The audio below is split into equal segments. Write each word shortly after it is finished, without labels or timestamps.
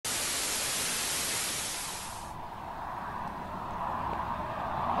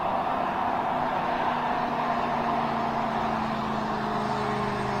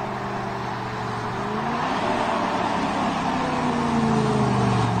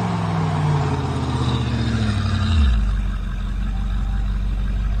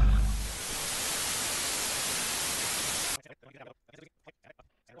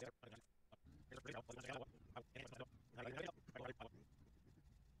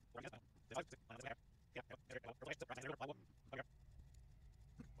Hello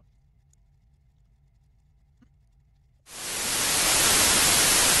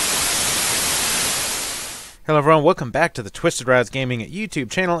everyone, welcome back to the Twisted Rods Gaming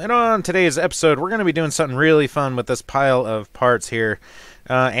YouTube channel, and on today's episode we're going to be doing something really fun with this pile of parts here,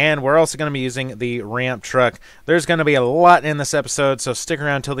 and we're also going to be using the ramp truck. There's going to be a lot in this episode, so stick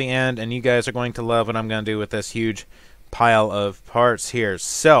around till the end and you guys are going to love what I'm going to do with this huge pile of parts here.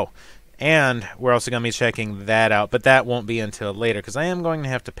 So, and we're also going to be checking that out, but that won't be until later because I am going to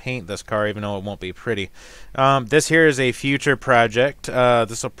have to paint this car even though it won't be pretty. This here is a future project.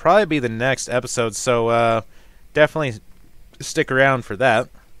 This will probably be the next episode, so definitely stick around for that.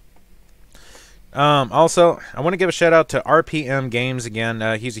 Also, I want to give a shout out to RPM Games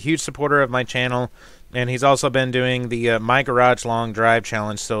again. He's a huge supporter of my channel, and he's also been doing the My Garage Long Drive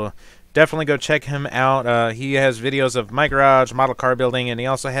Challenge, so definitely go check him out. He has videos of my garage, model car building, and he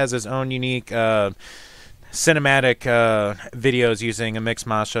also has his own unique cinematic videos using a mixed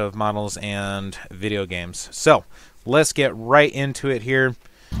mash of models and video games. So, let's get right into it here.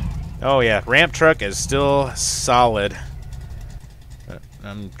 Oh yeah, ramp truck is still solid.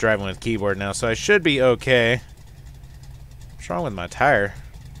 I'm driving with keyboard now, so I should be okay. What's wrong with my tire?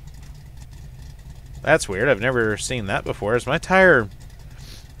 That's weird, I've never seen that before. Is my tire...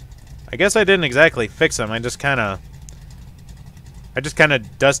 I guess I didn't exactly fix them. I just kind of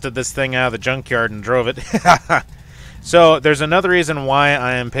dusted this thing out of the junkyard and drove it. So there's another reason why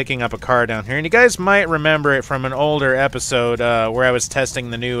I am picking up a car down here, and you guys might remember it from an older episode where I was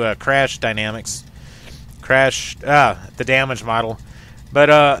testing the new crash dynamics, the damage model.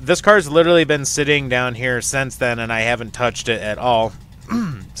 But this car's literally been sitting down here since then, and I haven't touched it at all.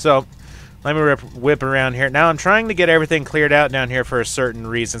 So let me whip around here. Now I'm trying to get everything cleared out down here for a certain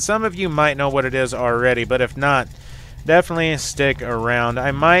reason. Some of you might know what it is already, but if not, definitely stick around.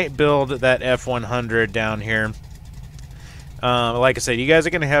 I might build that F100 down here. Like I said, you guys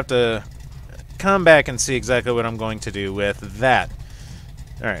are going to have to come back and see exactly what I'm going to do with that.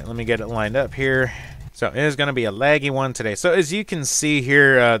 Alright, let me get it lined up here. So it is going to be a laggy one today. So as you can see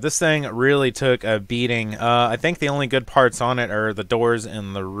here, this thing really took a beating. I think the only good parts on it are the doors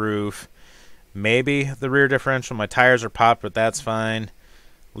and the roof. Maybe the rear differential. My tires are popped, but that's fine.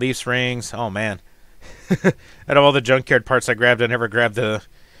 Leaf springs. Oh man. Out of all the junkyard parts I grabbed, I never grabbed the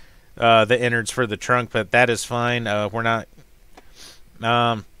innards for the trunk, but that is fine. We're not... you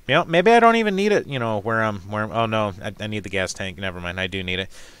know, maybe I don't even need it, you know, oh no, I need the gas tank. Never mind, I do need it.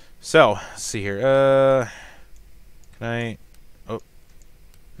 So, let's see here. Can I... Oh.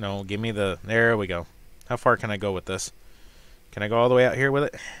 No, give me the... There we go. How far can I go with this? Can I go all the way out here with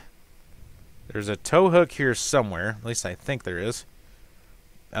it? There's a tow hook here somewhere. At least I think there is.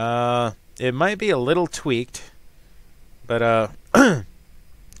 It might be a little tweaked. But,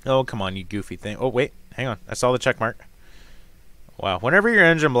 oh, come on, you goofy thing. Oh, wait. Hang on. I saw the check mark. Wow. Whenever your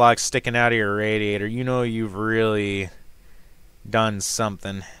engine block's sticking out of your radiator, you know you've really done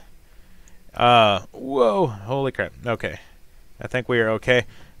something. Whoa. Holy crap. Okay. I think we are okay.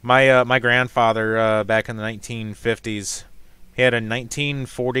 My grandfather, back in the 1950s, he had a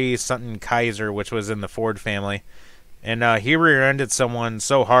 1940-something Kaiser, which was in the Ford family. And he rear-ended someone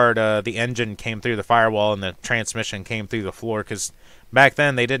so hard, the engine came through the firewall and the transmission came through the floor. Because back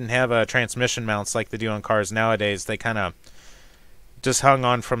then, they didn't have transmission mounts like they do on cars nowadays. They kind of just hung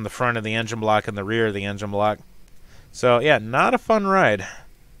on from the front of the engine block and the rear of the engine block. So, yeah, not a fun ride.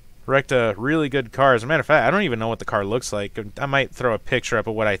 Wrecked a really good car. As a matter of fact, I don't even know what the car looks like. I might throw a picture up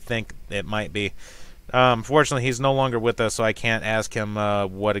of what I think it might be. Fortunately, he's no longer with us, so I can't ask him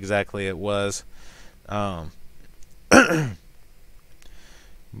what exactly it was. But,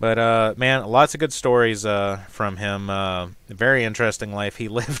 man, lots of good stories from him. A very interesting life he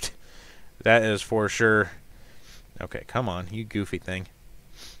lived. That is for sure. Okay, come on, you goofy thing.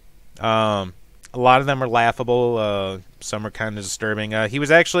 A lot of them are laughable. Some are kind of disturbing. He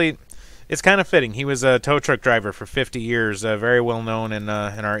was actually... It's kind of fitting. He was a tow truck driver for 50 years. Very well known in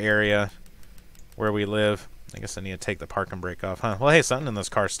our area where we live. I guess I need to take the parking brake off, huh? Well, hey, something in this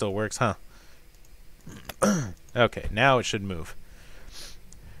car still works, huh? Okay, now it should move.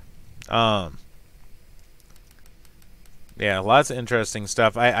 Yeah, lots of interesting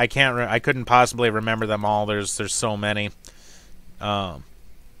stuff. I couldn't possibly remember them all. There's so many.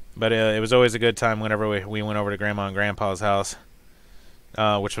 But it was always a good time whenever we went over to Grandma and Grandpa's house.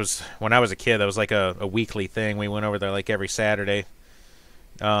 Which was, when I was a kid, that was like a weekly thing. We went over there like every Saturday.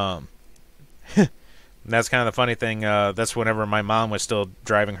 And that's kind of the funny thing. That's whenever my mom was still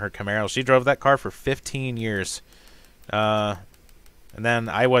driving her Camaro. She drove that car for 15 years. And then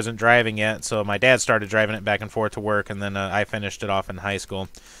I wasn't driving yet, so my dad started driving it back and forth to work, and then I finished it off in high school.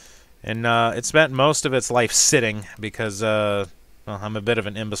 And it spent most of its life sitting because well, I'm a bit of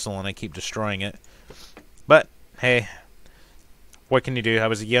an imbecile and I keep destroying it. But, hey, what can you do? I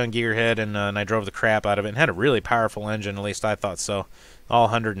was a young gearhead and I drove the crap out of it and had a really powerful engine, at least I thought so. All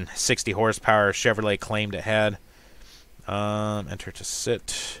 160 horsepower Chevrolet claimed it had. Enter to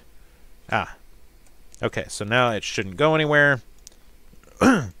sit. Ah. Okay, so now it shouldn't go anywhere.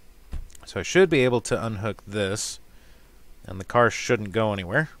 So I should be able to unhook this. And the car shouldn't go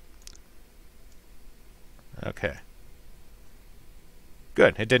anywhere. Okay.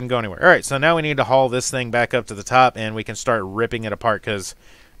 Good, it didn't go anywhere. Alright, so now we need to haul this thing back up to the top and we can start ripping it apart because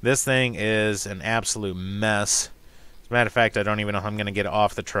this thing is an absolute mess. As a matter of fact, I don't even know how I'm going to get it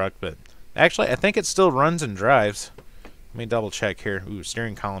off the truck, but actually, I think it still runs and drives. Let me double check here. Ooh,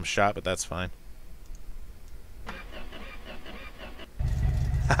 steering column shot, but that's fine.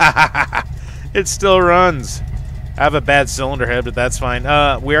 It still runs. I have a bad cylinder head, but that's fine.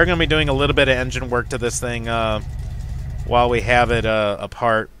 We are going to be doing a little bit of engine work to this thing while we have it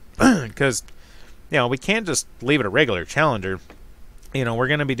apart. Because, you know, we can't just leave it a regular Challenger. You know, we're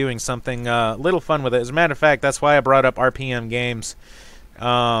going to be doing something little fun with it. As a matter of fact, that's why I brought up RPM Games.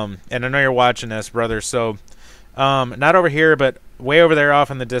 And I know you're watching this, brother. So, not over here, but way over there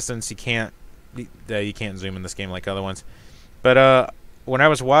off in the distance. You can't zoom in this game like other ones. But, when I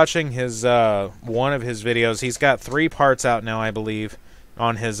was watching his one of his videos, he's got 3 parts out now, I believe,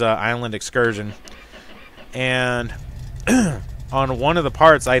 on his island excursion. And on one of the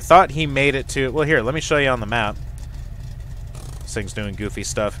parts, I thought he made it to... Well, here, let me show you on the map. This thing's doing goofy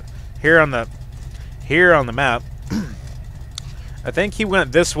stuff. Here on the map, I think he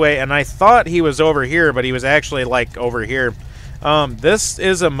went this way, and I thought he was over here, but he was actually, like, over here. This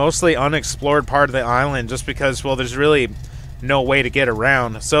is a mostly unexplored part of the island, just because, well, there's really no way to get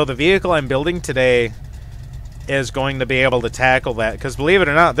around. So the vehicle I'm building today is going to be able to tackle that, because believe it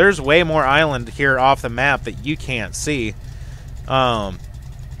or not, there's way more island here off the map that you can't see. Don't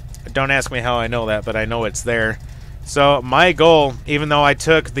ask me how I know that, but I know it's there. So my goal, even though I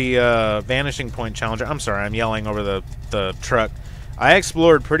took the Vanishing Point Challenger, I'm sorry, I'm yelling over the truck. I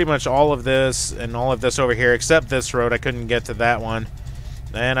explored pretty much all of this and all of this over here, except this road. I couldn't get to that one,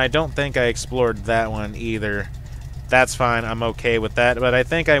 and I don't think I explored that one either. That's fine. I'm okay with that. But I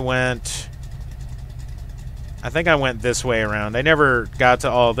think I went this way around. I never got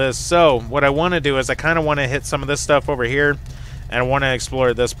to all this. So what I want to do is I kind of want to hit some of this stuff over here, and I want to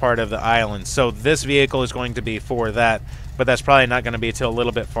explore this part of the island. So this vehicle is going to be for that, but that's probably not going to be until a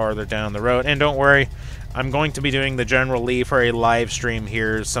little bit farther down the road. And don't worry, I'm going to be doing the General Lee for a live stream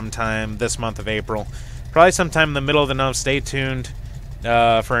here sometime this month of April. Probably sometime in the middle of the month. Stay tuned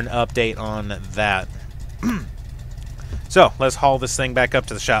for an update on that. So, let's haul this thing back up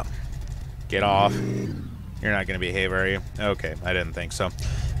to the shop. Get off. You're not going to behave, are you? Okay, I didn't think so.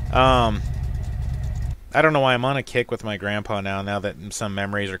 I don't know why I'm on a kick with my grandpa now that some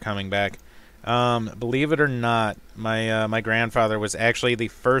memories are coming back. Believe it or not, my grandfather was actually the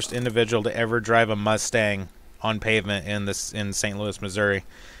first individual to ever drive a Mustang on pavement in St. Louis, Missouri.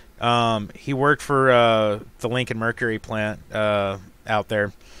 He worked for the Lincoln Mercury plant out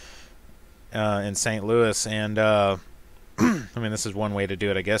there in St. Louis, and I mean, this is one way to do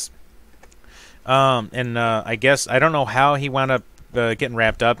it, I guess. I guess, I don't know how he wound up getting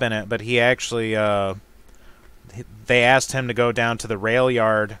wrapped up in it, but he actually, they asked him to go down to the rail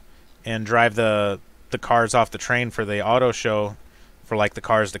yard and drive the cars off the train for the auto show for, like, the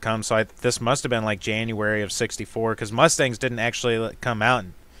cars to come. So this must have been, like, January of '64, because Mustangs didn't actually come out.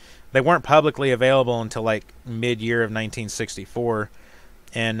 They weren't publicly available until, like, mid-year of 1964.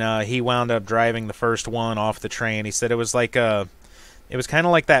 And he wound up driving the first one off the train. He said it was like it was kind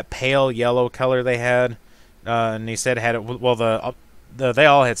of like that pale yellow color they had, and he said it had it. Well, they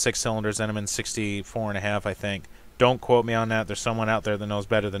all had 6 cylinders in them, and 64.5, I think. Don't quote me on that. There's someone out there that knows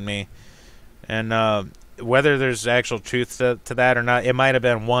better than me. And whether there's actual truth to that or not, it might have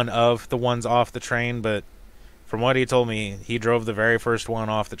been one of the ones off the train. But from what he told me, he drove the very first one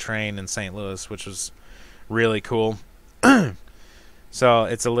off the train in St. Louis, which was really cool. So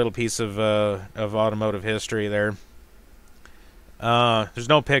it's a little piece of automotive history there. There's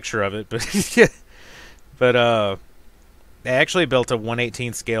no picture of it, but I actually built a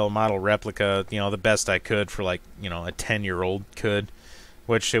 1/18 scale model replica, you know, the best I could for, like, you know, a 10-year-old could,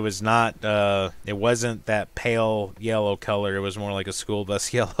 which it was not. It wasn't that pale yellow color. It was more like a school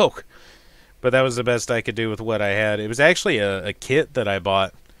bus yellow. But that was the best I could do with what I had. It was actually a kit that I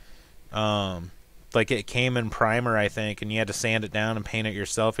bought. Like, it came in primer, I think, and you had to sand it down and paint it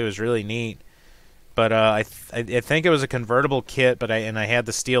yourself. It was really neat. But I think it was a convertible kit, but I had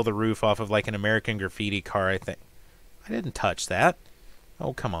to steal the roof off of, like, an American Graffiti car, I think. I didn't touch that.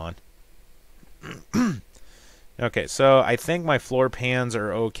 Oh, come on. Okay, so I think my floor pans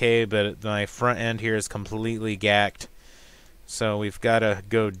are okay, but my front end here is completely gacked. So we've got to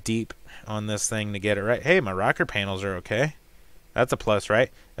go deep on this thing to get it right. Hey, my rocker panels are okay. That's a plus,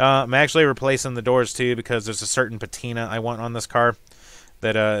 right? I'm actually replacing the doors, too, because there's a certain patina I want on this car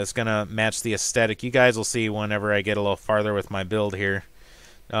that is going to match the aesthetic. You guys will see whenever I get a little farther with my build here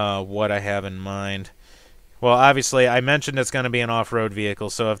what I have in mind. Well, obviously, I mentioned it's going to be an off-road vehicle,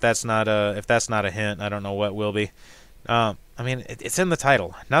 so if that's not a hint, I don't know what will be. I mean, it's in the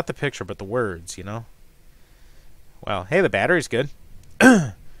title, not the picture, but the words, you know. Wow. Hey, the battery's good.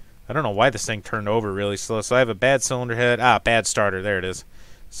 I don't know why this thing turned over really slow. So I have a bad cylinder head. Bad starter. There it is.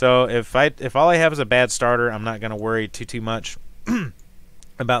 So if all I have is a bad starter, I'm not going to worry too much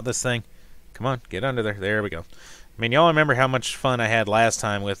about this thing. Come on, get under there. There we go. I mean, y'all remember how much fun I had last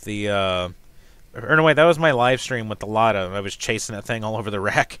time with the or no, wait, that was my live stream with the Lotto. I was chasing that thing all over the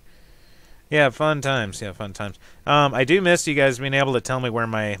rack. Yeah, fun times. Yeah, fun times. I do miss you guys being able to tell me where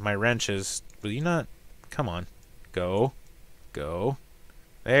my wrench is. Will you not? Come on. Go.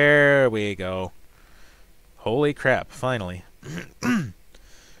 There we go. Holy crap, finally.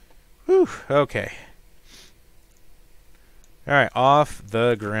 Whew, okay. Alright, off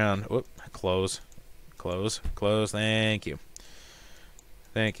the ground. Whoop, close. Thank you.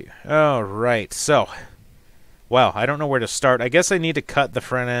 Alright, so. Wow, I don't know where to start. I guess I need to cut the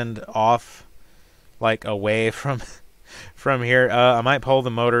front end off, like, away from here. I might pull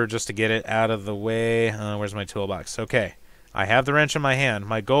the motor just to get it out of the way. Where's my toolbox? Okay. I have the wrench in my hand.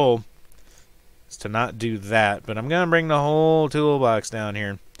 My goal is to not do that, but I'm going to bring the whole toolbox down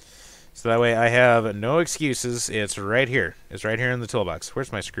here. So that way I have no excuses. It's right here. It's right here in the toolbox.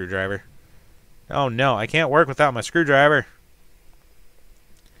 Where's my screwdriver? Oh, no. I can't work without my screwdriver.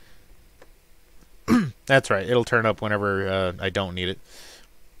 That's right. It'll turn up whenever I don't need it.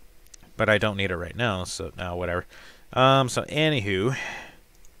 But I don't need it right now, so now whatever. So anywho.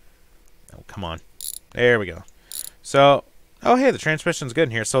 Oh, come on. There we go. So, oh, hey, the transmission's good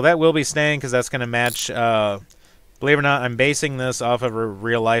in here. So that will be staying because that's going to match. Believe it or not, I'm basing this off of a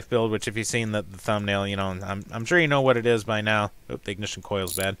real-life build, which if you've seen the thumbnail, you know, I'm sure you know what it is by now. Oh, the ignition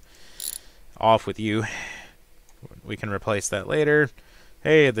coil's bad. Off with you. We can replace that later.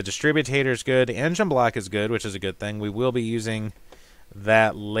 Hey, the distributor's good. The engine block is good, which is a good thing. We will be using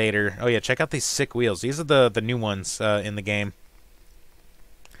that later. Oh, yeah, check out these sick wheels. These are the new ones in the game.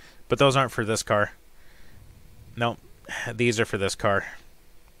 But those aren't for this car. No, these are for this car.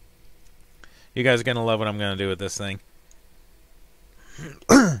 You guys are going to love what I'm going to do with this thing.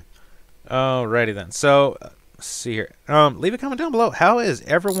 Alrighty then. So, let's see here. Leave a comment down below. How is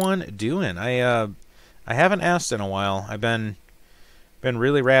everyone doing? I haven't asked in a while. I've been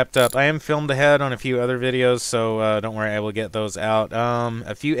really wrapped up. I am filmed ahead on a few other videos, so don't worry, I will get those out.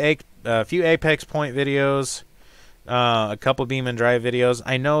 A few Apex Point videos, a couple Beam and Drive videos.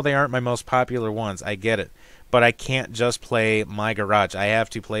 I know they aren't my most popular ones. I get it. But I can't just play my garage. I have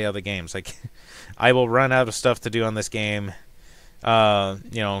to play other games. Like, I will run out of stuff to do on this game. You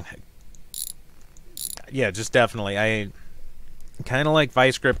know, yeah, just definitely. I kind of like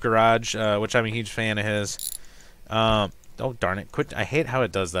Vice Grip Garage, which I'm a huge fan of his. Oh darn it! Quit! I hate how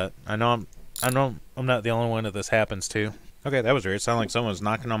it does that. I know I'm not the only one that this happens to. Okay, that was weird. It sounded like someone was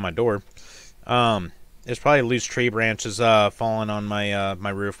knocking on my door. There's probably loose tree branches falling on my my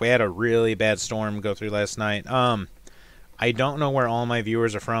roof. We had a really bad storm go through last night. I don't know where all my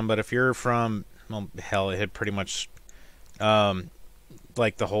viewers are from, but if you're from, well, hell, it hit pretty much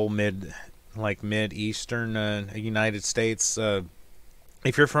like the whole mid-eastern United States. If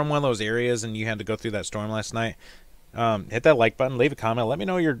you're from one of those areas and you had to go through that storm last night, hit that like button, leave a comment, let me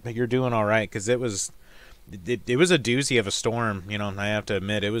know you're doing all right, because it was a doozy of a storm. You know, I have to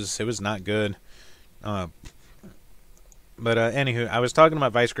admit it was not good. But anywho, I was talking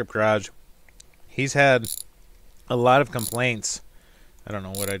about Vice Grip Garage. He's had a lot of complaints. I don't know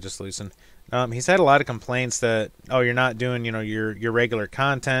what I just loosened. He's had a lot of complaints that, oh, you're not doing, you know, your regular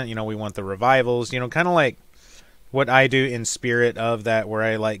content. You know, we want the revivals. You know, kind of like what I do in spirit of that, where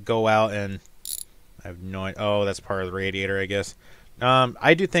I like go out and I have no idea. Oh, that's part of the radiator, I guess.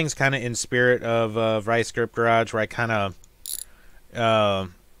 I do things kind of in spirit of Vice Grip Garage, where I kind of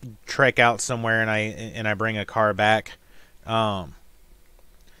trek out somewhere and I bring a car back. But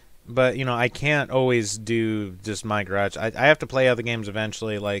you know, I can't always do just my garage. I have to play other games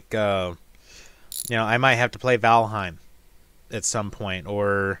eventually, like you know, I might have to play Valheim at some point,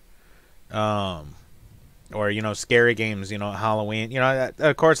 or you know, scary games, you know, Halloween. You know,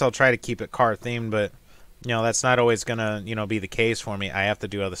 of course I'll try to keep it car themed, but you know, that's not always gonna, you know, be the case for me. I have to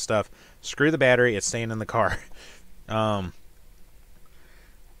do other stuff. Screw the battery, it's staying in the car.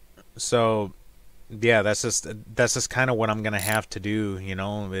 So yeah, that's just kind of what I'm gonna have to do. You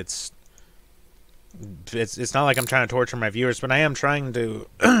know, it's not like I'm trying to torture my viewers, but I am trying to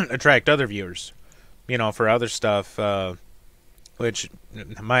attract other viewers. You know, for other stuff. Which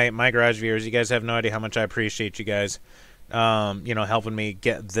my garage viewers, you guys have no idea how much I appreciate you guys. You know, helping me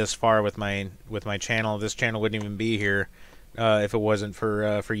get this far with my channel. This channel wouldn't even be here if it wasn't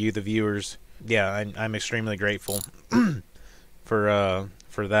for you, the viewers. Yeah, I'm extremely grateful for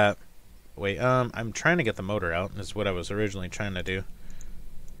that. Wait, I'm trying to get the motor out. Is what I was originally trying to do.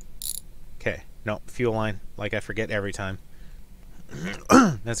 Okay, no, fuel line. Like I forget every time.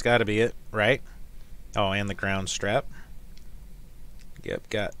 That's got to be it, right? Oh, and the ground strap.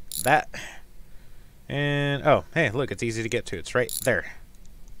 Yep, got that. And, oh, hey, look, it's easy to get to. It's right there.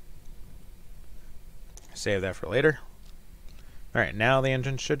 Save that for later. Alright, now the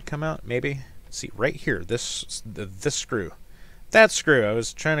engine should come out, maybe. See, right here, this screw. That screw, I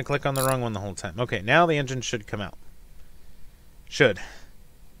was trying to click on the wrong one the whole time. Okay, now the engine should come out. Should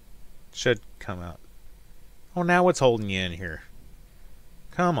come out. Oh, now what's holding you in here?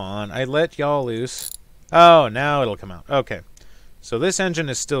 Come on, I let y'all loose. Oh, now it'll come out. Okay. So this engine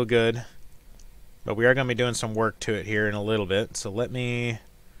is still good, but we are going to be doing some work to it here in a little bit. So let me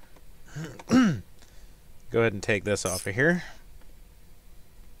go ahead and take this off of here.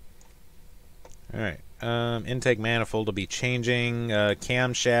 Alright, intake manifold will be changing,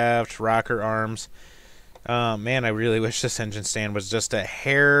 camshaft, rocker arms. Man, I really wish this engine stand was just a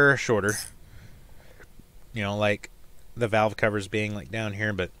hair shorter. You know, like the valve covers being like down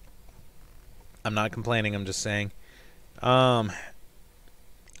here, but I'm not complaining, I'm just saying.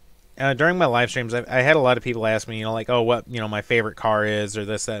 During my live streams, I had a lot of people ask me, you know, like, oh, what, you know, my favorite car is, or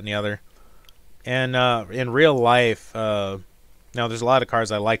this, that, and the other. And in real life, now there's a lot of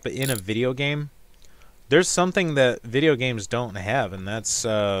cars I like, but in a video game, there's something that video games don't have, and that's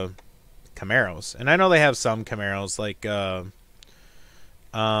Camaros. And I know they have some Camaros, like,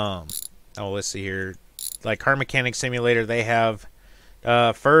 oh, let's see here, like Car Mechanic Simulator, they have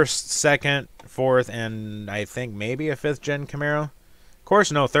first, second, fourth, and I think maybe a fifth gen Camaro. Of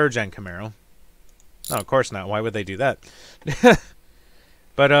course, no third gen Camaro. No, of course not. Why would they do that?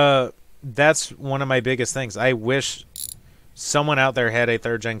 But that's one of my biggest things. I wish someone out there had a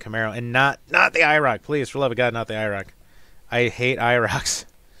third gen Camaro, and not the IROC. Please, for love of God, not the IROC. I hate IROCs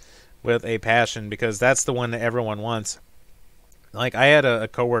with a passion because that's the one that everyone wants. Like, I had a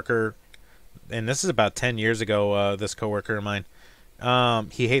coworker, and this is about 10 years ago, this coworker of mine.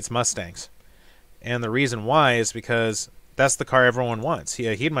 He hates Mustangs. And the reason why is because that's the car everyone wants.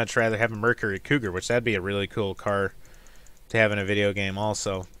 He'd much rather have a Mercury Cougar, which that'd be a really cool car to have in a video game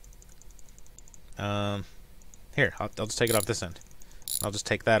also. Here, I'll just take it off this end. I'll just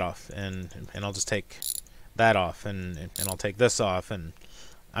take that off, and I'll just take that off, and I'll take this off, and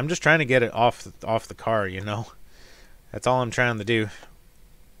I'm just trying to get it off the car, you know. That's all I'm trying to do.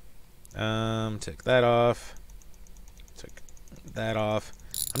 Take that off. Take that off.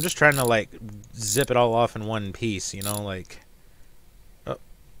 I'm just trying to, like, zip it all off in one piece, you know, like... Oh,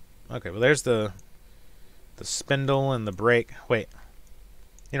 okay, well, there's the spindle and the brake. Wait.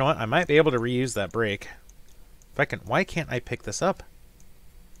 You know what? I might be able to reuse that brake. If I can... Why can't I pick this up?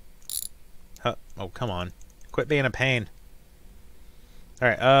 Oh, come on. Quit being a pain.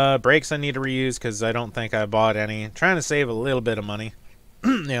 Alright, brakes I need to reuse because I don't think I bought any. I'm trying to save a little bit of money.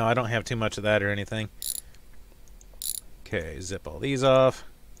 You know, I don't have too much of that or anything. Okay, zip all these off.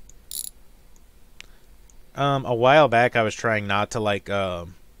 A while back I was trying not to, like,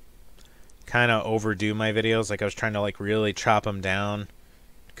 kind of overdo my videos. Like, I was trying to, like, really chop them down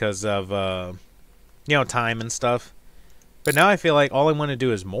because of, you know, time and stuff. But now I feel like all I want to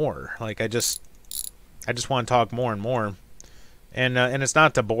do is more. Like, I just want to talk more and more. And it's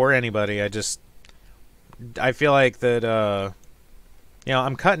not to bore anybody. I feel like that, you know,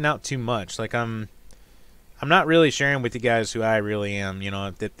 I'm cutting out too much. Like, I'm not really sharing with you guys who I really am, you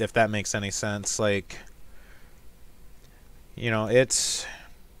know, if that makes any sense. Like, you know, I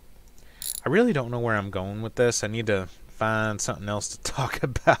really don't know where I'm going with this. I need to find something else to talk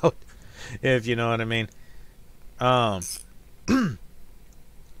about, if you know what I mean.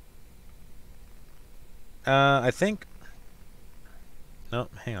 I think... No,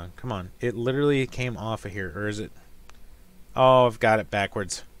 hang on. Come on. It literally came off of here. Or is it... Oh, I've got it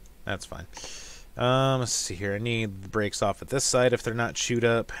backwards. That's fine. Let's see here. I need the brakes off at this side if they're not chewed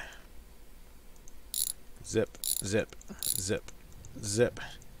up. Zip, zip, zip, zip.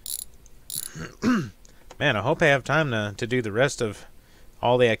 Man, I hope I have time to do the rest of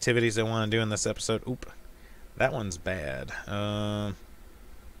all the activities I want to do in this episode. Oop. That one's bad.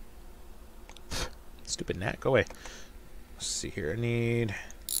 Stupid gnat. Go away. Let's see here. I need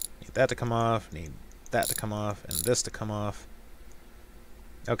Need that to come off. Need that to come off. And this to come off.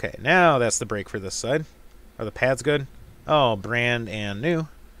 Okay, now that's the brake for this side. Are the pads good? Oh, brand and new.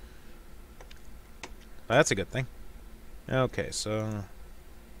 Well, that's a good thing. Okay, so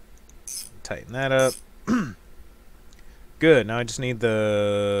tighten that up. Good. Now I just need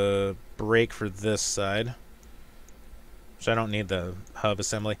the brake for this side. So I don't need the hub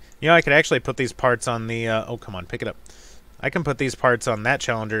assembly. You know, I could actually put these parts on the... oh, come on, pick it up. I can put these parts on that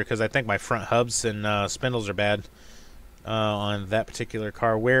Challenger because I think my front hubs and spindles are bad on that particular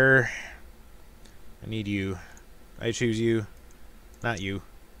car. Where... I need you. I choose you. Not you.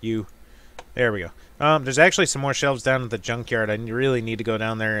 You. There we go. There's actually some more shelves down at the junkyard. I really need to go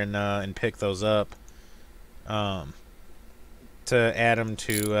down there and pick those up. To add them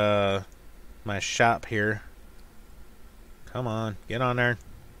to my shop here. Come on, get on there.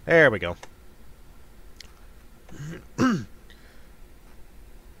 There we go.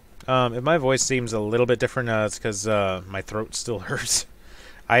 If my voice seems a little bit different, it's because my throat still hurts.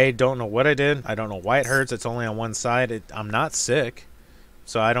 I don't know what I did. I don't know why it hurts. It's only on one side. I'm not sick,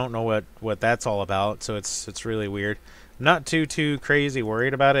 so I don't know what that's all about. So it's really weird. I'm not too crazy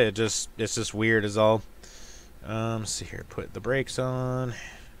worried about it. It's just weird is all. Let's see here. Put the brakes on.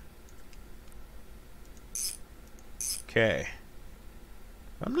 Okay.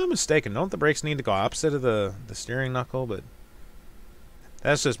 If I'm not mistaken, don't the brakes need to go opposite of the steering knuckle? But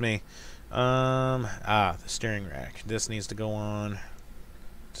that's just me. The steering rack. This needs to go on.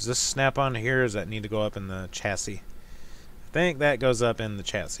 Does this snap on here, or does that need to go up in the chassis? I think that goes up in the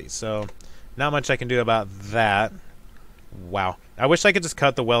chassis. So, not much I can do about that. Wow. I wish I could just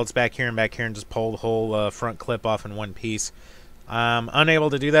cut the welds back here and just pull the whole front clip off in one piece. I'm unable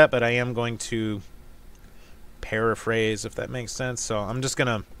to do that, but I am going to paraphrase, if that makes sense. So I'm just going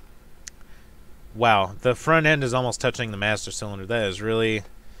to... Wow. The front end is almost touching the master cylinder. That is really,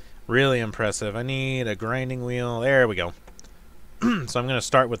 really impressive. I need a grinding wheel. There we go. So I'm going to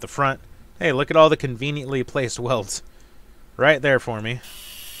start with the front. Hey, look at all the conveniently placed welds. Right there for me.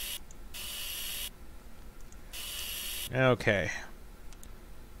 Okay.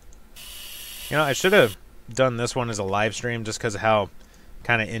 You know, I should have done this one as a live stream just because of how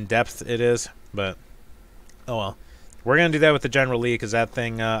kind of in-depth it is, but oh well. We're going to do that with the General Lee because that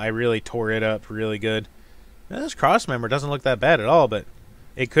thing, I really tore it up really good. Now, this cross member doesn't look that bad at all, but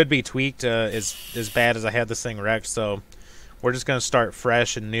it could be tweaked as bad as I had this thing wrecked, so we're just going to start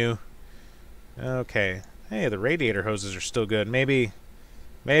fresh and new. Okay. Hey, the radiator hoses are still good. Maybe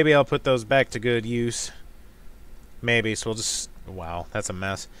I'll put those back to good use. Maybe, so we'll just... Wow, that's a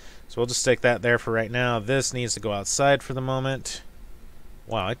mess. So we'll just stick that there for right now. This needs to go outside for the moment.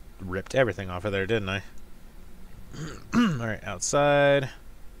 Wow, I ripped everything off of there, didn't I? Alright, outside.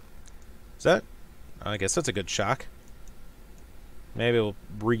 Is that... I guess that's a good shock. Maybe we'll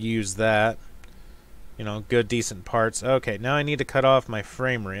reuse that. You know, good, decent parts. Okay, now I need to cut off my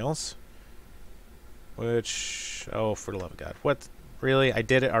frame rails. Which... Oh, for the love of God. What? Really? I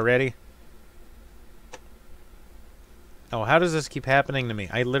did it already? Oh, how does this keep happening to me?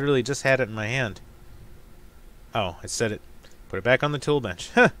 I literally just had it in my hand. Oh, I said it. Put it back on the tool bench.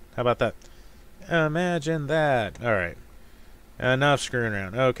 Huh, how about that? Imagine that. Alright. Enough screwing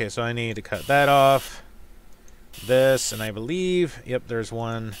around. Okay, so I need to cut that off. This, and I believe... Yep, there's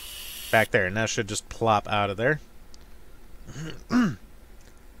one back there. And that should just plop out of there.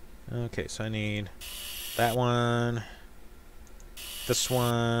 Okay, so I need that one, this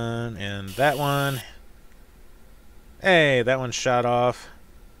one, and that one. Hey, that one shot off.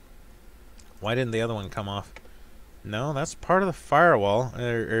 Why didn't the other one come off? No, that's part of the firewall.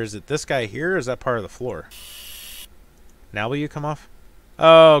 Or is it this guy here, or is that part of the floor? Now will you come off?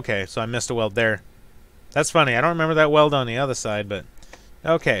 Oh, okay, so I missed a weld there. That's funny. I don't remember that weld on the other side, but...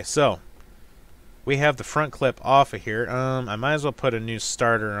 Okay, so... We have the front clip off of here. I might as well put a new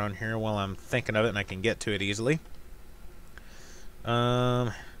starter on here while I'm thinking of it and I can get to it easily.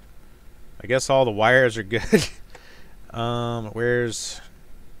 I guess all the wires are good. Where's...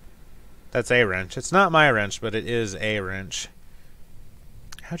 That's a wrench. It's not my wrench, but it is a wrench.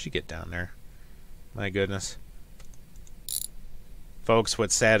 How'd you get down there? My goodness. Folks,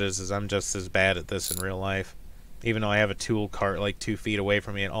 what's sad is I'm just as bad at this in real life. Even though I have a tool cart like 2 feet away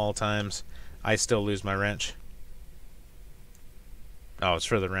from me at all times, I still lose my wrench. Oh, it's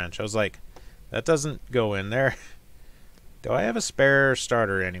for the wrench. I was like, that doesn't go in there. Do I have a spare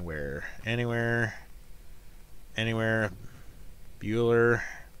starter anywhere? Anywhere? Bueller.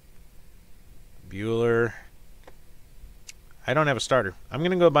 I don't have a starter. I'm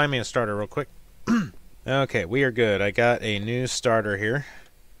going to go buy me a starter real quick. Okay, we are good. I got a new starter here.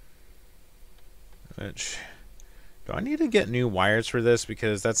 Which Do I need to get new wires for this?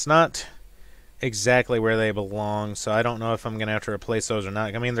 Because that's not exactly where they belong, so I don't know if I'm going to have to replace those or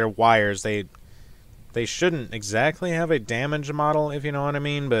not. I mean, they're wires. They shouldn't exactly have a damaged model, if you know what I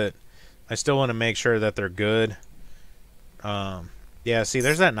mean, but I still want to make sure that they're good. Yeah, see,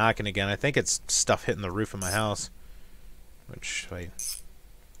 there's that knocking again. I think it's stuff hitting the roof of my house. Which, wait.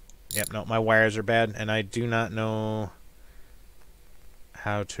 Yep, no, my wires are bad, and I do not know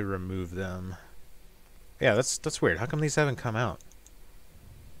how to remove them. Yeah, that's weird. How come these haven't come out?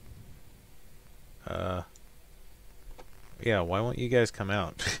 Yeah, why won't you guys come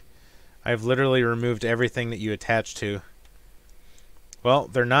out? I've literally removed everything that you attach to. Well,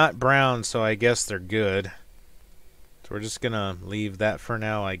 they're not brown, so I guess they're good. So we're just gonna leave that for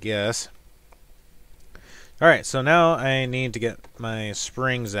now, I guess. Alright, so now I need to get my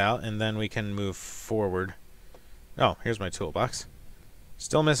springs out, and then we can move forward. Oh, here's my toolbox.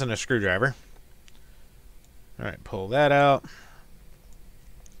 Still missing a screwdriver. Alright, pull that out.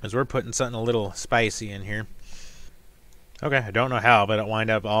 As we're putting something a little spicy in here. Okay, I don't know how, but it wind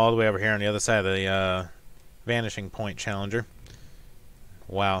up all the way over here on the other side of the Vanishing Point Challenger.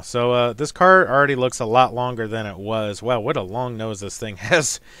 Wow, so this car already looks a lot longer than it was. Wow, what a long nose this thing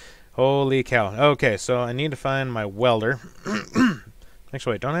has. Holy cow. Okay, so I need to find my welder.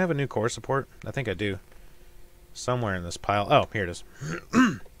 Actually, wait, don't I have a new core support? I think I do. Somewhere in this pile. Oh, here it is.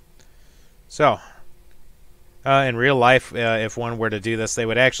 So, in real life, if one were to do this, they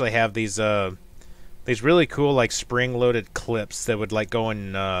would actually have these really cool, like, spring-loaded clips that would, like, go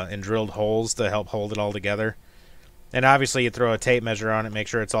in drilled holes to help hold it all together. And obviously, you throw a tape measure on it, make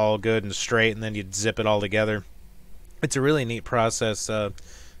sure it's all good and straight, and then you zip it all together. It's a really neat process.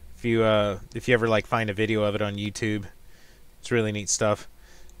 If you ever, like, find a video of it on YouTube, it's really neat stuff.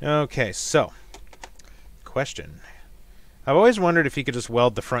 Okay, so, question. I've always wondered if you could just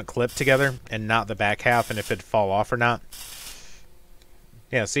weld the front clip together and not the back half, and if it'd fall off or not.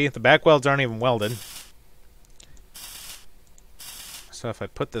 Yeah, see, the back welds aren't even welded. So if I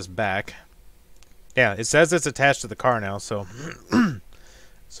put this back... Yeah, it says it's attached to the car now, so...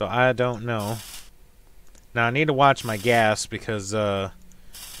 so I don't know. Now, I need to watch my gas, because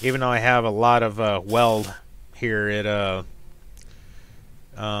even though I have a lot of weld here,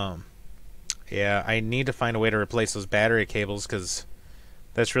 yeah, I need to find a way to replace those battery cables, because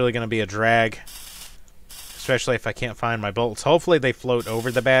that's really going to be a drag. Especially if I can't find my bolts. Hopefully they float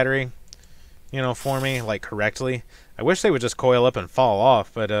over the battery, you know, for me, like, correctly. I wish they would just coil up and fall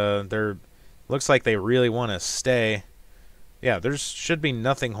off, but they're... Looks like they really want to stay. Yeah, there should be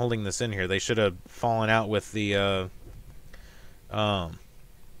nothing holding this in here. They should have fallen out with the... yeah,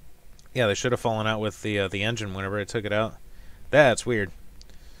 they should have fallen out with the engine whenever I took it out. That's weird.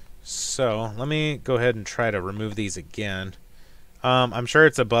 So, let me go ahead and try to remove these again. I'm sure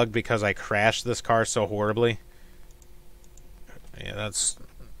it's a bug because I crashed this car so horribly. Yeah, that's...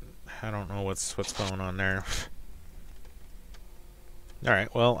 I don't know what's going on there.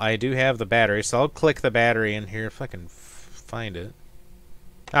 Alright, well, I do have the battery, so I'll click the battery in here if I can find it.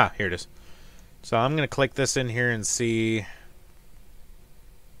 Ah, here it is. So I'm going to click this in here and see...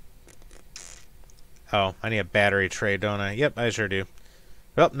 Oh, I need a battery tray, don't I? Yep, I sure do.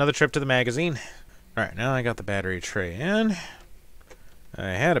 Well, another trip to the magazine. Alright, now I got the battery tray in. I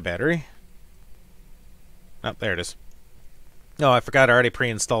had a battery. Oh, there it is. Oh, I forgot I already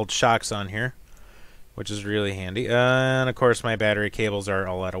pre-installed shocks on here, which is really handy. And, of course, my battery cables are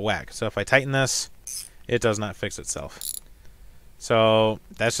all out of whack. So if I tighten this, it does not fix itself. So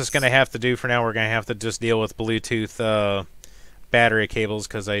that's just going to have to do for now. We're going to have to just deal with Bluetooth battery cables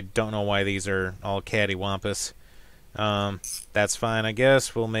because I don't know why these are all cattywampus. That's fine, I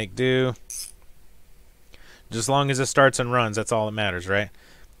guess. We'll make do. Just as long as it starts and runs, that's all that matters, right?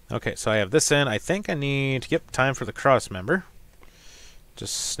 Okay, so I have this in. I think I need... Yep, time for the cross member.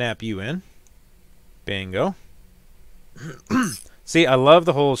 Just snap you in. Bingo. See, I love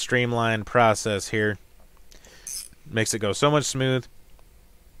the whole streamlined process here. Makes it go so much smooth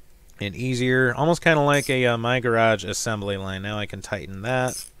and easier. Almost kind of like a My Garage assembly line. Now I can tighten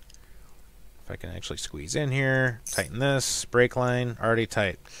that. If I can actually squeeze in here. Tighten this. Brake line. Already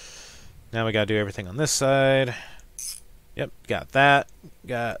tight. Now we got to do everything on this side. Yep, got that.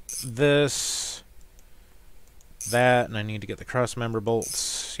 Got this. That. And I need to get the cross member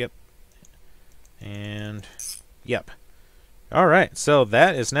bolts. Yep. And, yep. Alright, so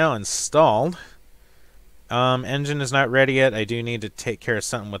that is now installed. Engine is not ready yet. I do need to take care of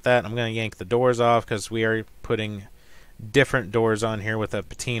something with that. I'm going to yank the doors off because we are putting different doors on here with a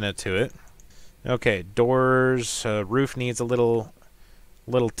patina to it. Okay, doors. Roof needs a little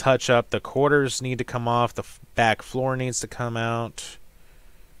touch up. The quarters need to come off. The back floor needs to come out.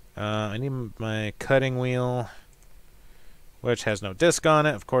 I need my cutting wheel. which has no disc on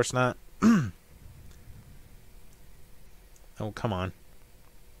it. Of course not. Oh, come on.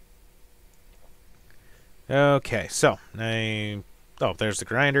 Okay, so oh, there's the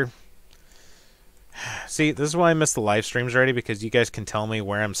grinder. See, this is why I miss the live streams already, because you guys can tell me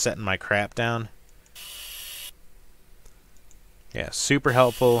where I'm setting my crap down. Yeah, super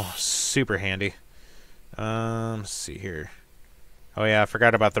helpful, super handy. Let's see here. Oh yeah, I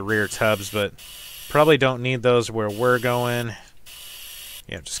forgot about the rear tubs, but probably don't need those where we're going.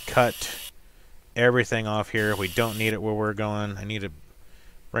 Yeah, just cut everything off here. We don't need it where we're going. I need to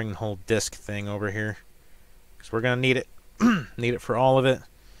bring the whole disc thing over here, because we're going to need it. Need it for all of it.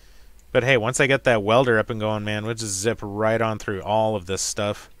 But hey, once I get that welder up and going, man, we'll just zip right on through all of this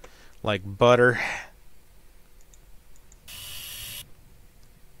stuff like butter.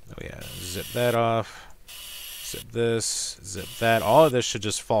 Oh yeah, zip that off. Zip this, zip that. All of this should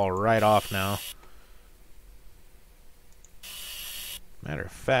just fall right off now. Matter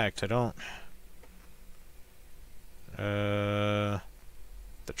of fact, I don't... the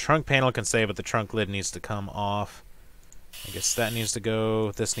trunk panel can stay, but the trunk lid needs to come off. I guess that needs to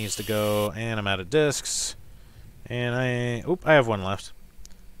go, this needs to go, and I'm out of discs. And I have one left.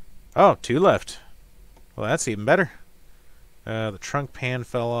 Oh, 2 left. Well, that's even better. The trunk pan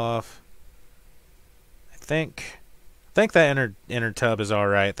fell off. I think that inner tub is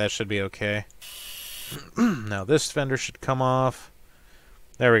alright. That should be okay. Now this fender should come off.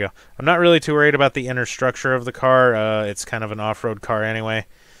 There we go. I'm not really too worried about the inner structure of the car. It's kind of an off-road car anyway.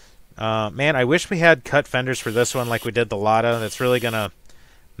 Man, I wish we had cut fenders for this one like we did the Lada. That's really going to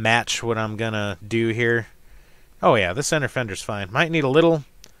match what I'm going to do here. Oh yeah, this center fender's fine. Might need a little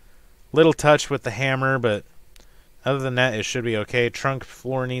touch with the hammer, but other than that, it should be okay. Trunk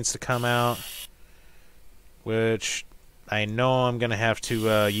floor needs to come out, which I know I'm going to have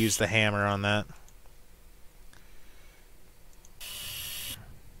to use the hammer on that.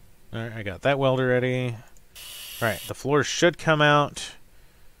 Alright, I got that welder ready. Alright, the floor should come out.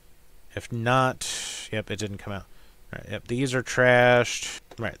 If not, yep, it didn't come out. Alright, yep, these are trashed.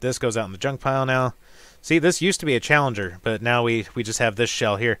 Right, this goes out in the junk pile now. See, this used to be a Challenger, but now we just have this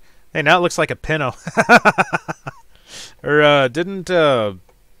shell here. Hey, now it looks like a Pinto. Or, didn't, no,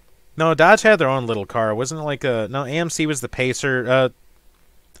 Dodge had their own little car. Wasn't it like a, no, AMC was the Pacer.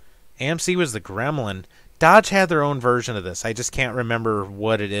 AMC was the Gremlin. Dodge had their own version of this. I just can't remember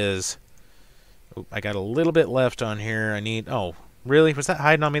what it is. Oop, I got a little bit left on here. I need, oh, really? Was that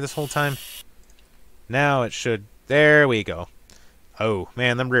hiding on me this whole time? Now it should, there we go. Oh,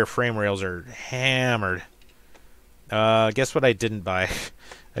 man, them rear frame rails are hammered. Guess what I didn't buy?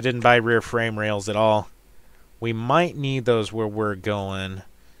 I didn't buy rear frame rails at all. We might need those where we're going.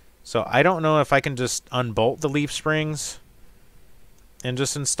 So I don't know if I can just unbolt the leaf springs and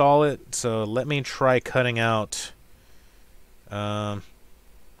just install it. So let me try cutting out... is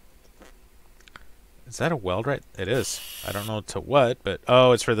that a weld right? It is. I don't know to what, but...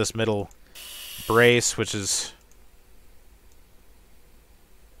 Oh, it's for this middle brace, which is...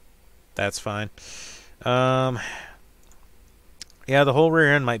 That's fine. Yeah, the whole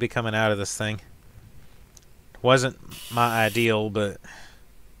rear end might be coming out of this thing. Wasn't my ideal, but...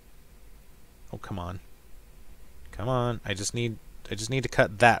 Oh, come on. Come on. I just need to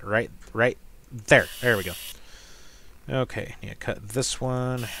cut that right there. There we go. Okay, yeah, cut this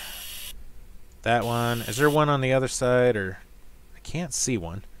one. That one. Is there one on the other side, or... I can't see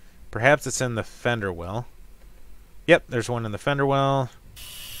one. Perhaps it's in the fender well. Yep, there's one in the fender well.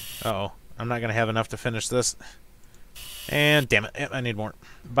 Uh-oh. I'm not going to have enough to finish this. And, damn it, I need more.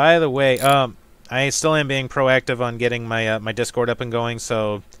 By the way, I still am being proactive on getting my my Discord up and going,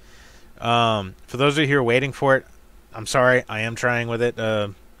 so... for those of you who are waiting for it, I'm sorry, I am trying with it.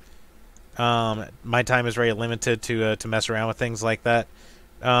 My time is very limited to mess around with things like that.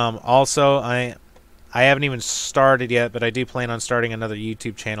 Also, I haven't even started yet, but I do plan on starting another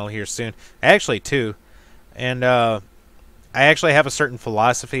YouTube channel here soon. Actually, two. And I actually have a certain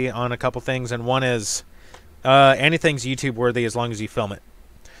philosophy on a couple things, and one is anything's YouTube worthy as long as you film it.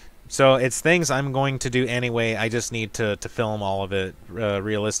 So it's things I'm going to do anyway. I just need to film all of it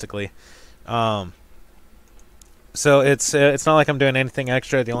realistically. So it's not like I'm doing anything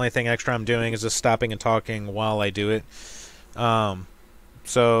extra. The only thing extra I'm doing is just stopping and talking while I do it.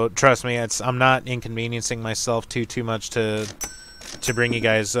 So trust me, I'm not inconveniencing myself too much to bring you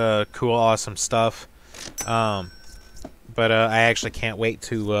guys cool, awesome stuff. But I actually can't wait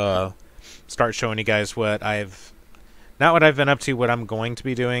to start showing you guys what not what I've been up to, what I'm going to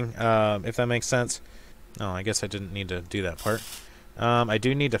be doing, if that makes sense. Oh, I guess I didn't need to do that part. I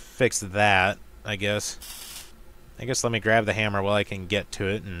do need to fix that, I guess. Let me grab the hammer while I can get to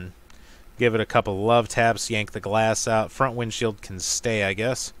it and Give it a couple love taps, yank the glass out. Front windshield can stay, I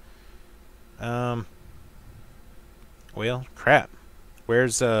guess. Well, crap.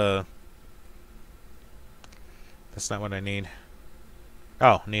 Where's, That's not what I need.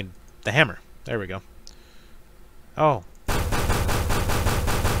 Oh, need the hammer. There we go. Oh.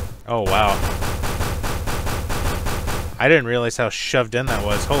 Oh, wow. I didn't realize how shoved in that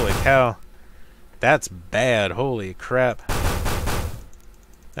was. Holy cow. That's bad. Holy crap.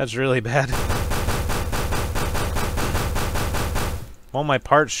 That's really bad. Well, my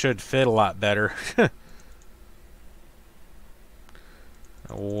parts should fit a lot better.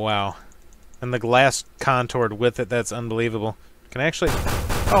 Wow. And the glass contoured with it. That's unbelievable. Can I actually...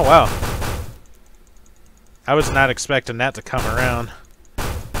 Oh, wow. I was not expecting that to come around.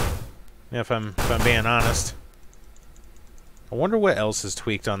 If I'm being honest. I wonder what else is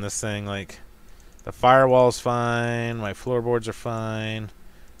tweaked on this thing. Like, the firewall's fine. My floorboards are fine.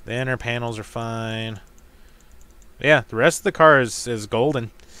 The inner panels are fine. Yeah, the rest of the car is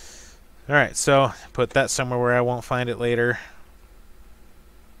golden. Alright, so put that somewhere where I won't find it later.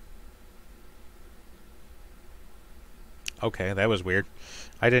 Okay, that was weird.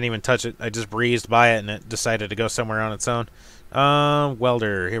 I didn't even touch it. I just breezed by it and it decided to go somewhere on its own.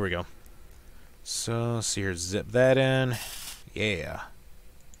 Welder, here we go. So, see here, zip that in. Yeah.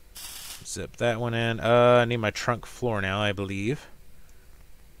 Zip that one in. I need my trunk floor now, I believe.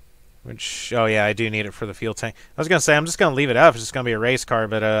 Which, oh yeah, I do need it for the fuel tank. I was going to say, I'm just going to leave it up. It's just going to be a race car,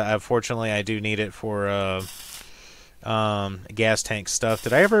 but unfortunately I do need it for gas tank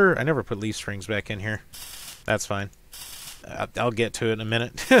stuff. I never put leaf springs back in here. That's fine. I'll get to it in a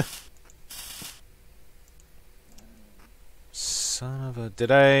minute. Son of a...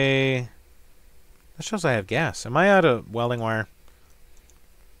 That shows I have gas. Am I out of welding wire?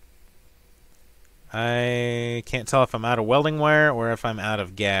 I can't tell if I'm out of welding wire or if I'm out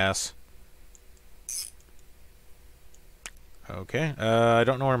of gas. Okay. I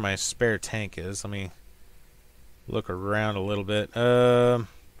don't know where my spare tank is. Let me look around a little bit. Well,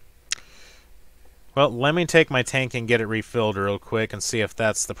 let me take my tank and get it refilled real quick and see if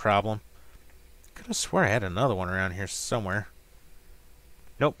that's the problem. Could have swore I had another one around here somewhere.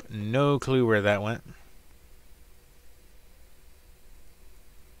 Nope, no clue where that went.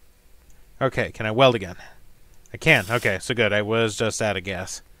 Okay, can I weld again? I can. Okay, so good. I was just out of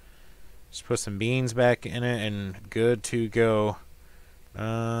gas. Just put some beans back in it and good to go.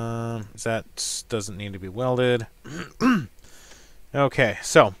 That doesn't need to be welded. Okay,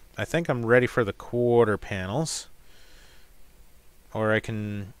 so I think I'm ready for the quarter panels. Or I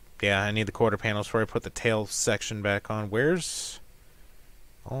can... Yeah, I need the quarter panels before I put the tail section back on. Where's...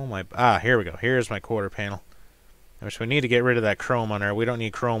 Oh my... Ah, here we go. Here's my quarter panel. Which we need to get rid of that chrome on there. We don't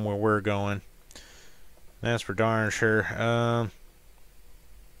need chrome where we're going. That's for darn sure. Alright.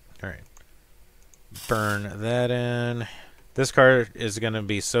 Burn that in. This car is going to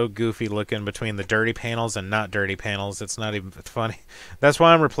be so goofy looking between the dirty panels and not dirty panels. It's not even funny. That's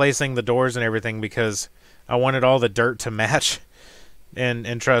why I'm replacing the doors and everything, because I wanted all the dirt to match.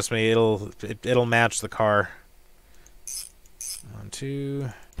 And trust me, it'll match the car. 1, 2,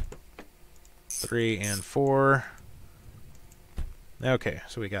 3, and 4. Okay,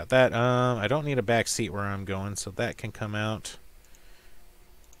 so we got that. I don't need a back seat where I'm going, so that can come out.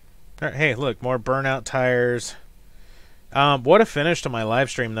 All right, hey, look, more burnout tires. What a finish to my live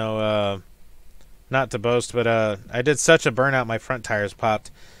stream, though. Not to boast, but I did such a burnout, my front tires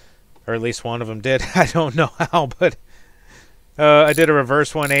popped. Or at least one of them did. I don't know how, but I did a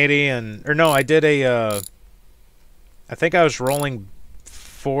reverse 180, or no, I did a... I think I was rolling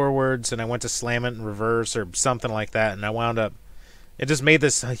forwards, and I went to slam it in reverse or something like that, and I wound up... It just made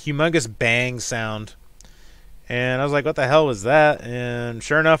this humongous bang sound. And I was like, what the hell was that? And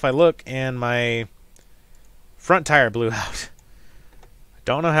sure enough, I look, and my front tire blew out.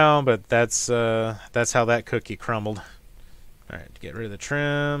 Don't know how, but that's how that cookie crumbled. Alright, get rid of the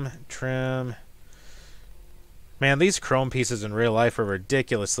trim. Man, these chrome pieces in real life are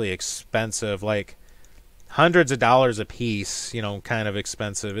ridiculously expensive. Like, hundreds of dollars a piece, you know, kind of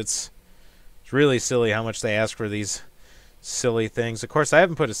expensive. It's really silly how much they ask for these silly things. Of course, I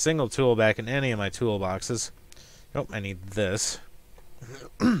haven't put a single tool back in any of my toolboxes. Oh, I need this.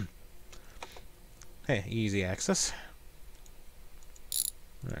 Hey, easy access.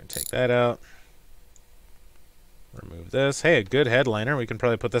 Alright, take that out. Remove this. Hey, a good headliner. We can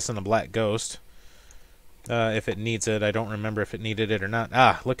probably put this in the Black Ghost. If it needs it. I don't remember if it needed it or not.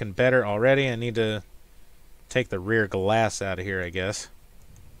 Ah, looking better already. I need to take the rear glass out of here, I guess.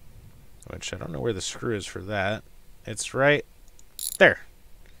 Which, I don't know where the screw is for that. It's right there.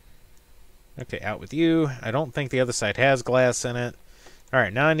 Okay, out with you. I don't think the other side has glass in it.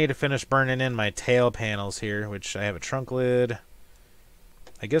 Alright, now I need to finish burning in my tail panels here, which I have a trunk lid.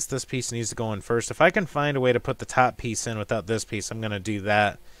 I guess this piece needs to go in first. If I can find a way to put the top piece in without this piece, I'm going to do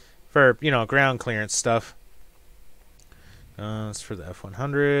that for, you know, ground clearance stuff. It's for the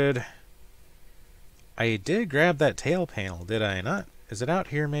F100. I did grab that tail panel, did I not? Is it out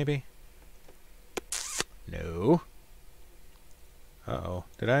here, maybe? No. Uh-oh.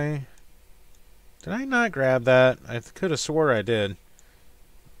 Did I not grab that? I could have swore I did.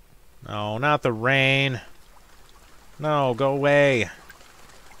 No, not the rain. No, go away.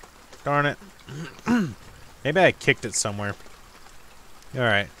 Darn it. Maybe I kicked it somewhere.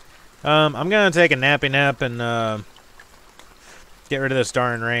 Alright. I'm gonna take a nappy nap and get rid of this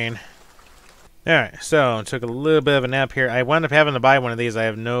darn rain. Alright, so took a little bit of a nap here. I wound up having to buy one of these. I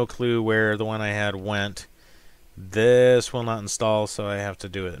have no clue where the one I had went. This will not install, so I have to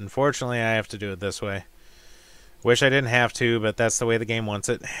do it. Unfortunately, I have to do it this way. Wish I didn't have to, but that's the way the game wants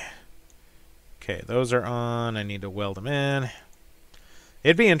it. Okay, those are on. I need to weld them in.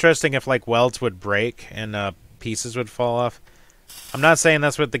 It'd be interesting if, like, welds would break and pieces would fall off. I'm not saying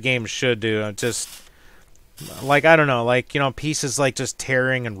that's what the game should do. I'm just, like, I don't know. Like, you know, pieces, like, just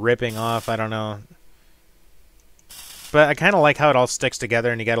tearing and ripping off. I don't know. But I kind of like how it all sticks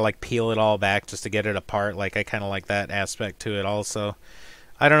together and you got to, like, peel it all back just to get it apart. Like, I kind of like that aspect to it also.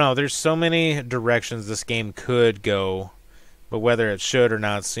 I don't know. There's so many directions this game could go. But whether it should or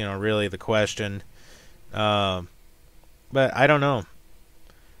not is, you know, really the question. But I don't know.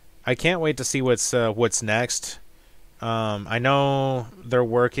 I can't wait to see what's next. I know they're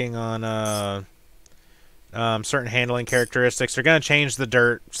working on certain handling characteristics. They're going to change the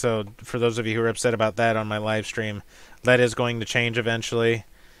dirt. So for those of you who are upset about that on my live stream, that is going to change eventually.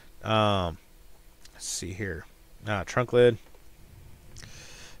 Let's see here. Trunk lid.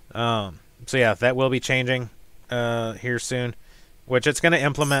 So yeah, that will be changing here soon. Which it's going to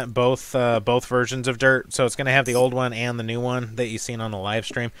implement both versions of dirt. So it's going to have the old one and the new one that you've seen on the live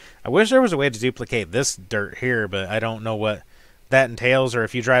stream. I wish there was a way to duplicate this dirt here, but I don't know what that entails, or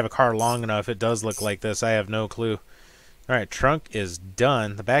if you drive a car long enough, it does look like this. I have no clue. Alright, trunk is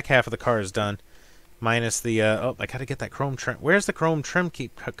done. The back half of the car is done. Minus the, oh, I gotta get that chrome trim. Where's the chrome trim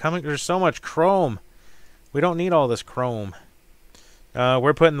keep coming? There's so much chrome. We don't need all this chrome.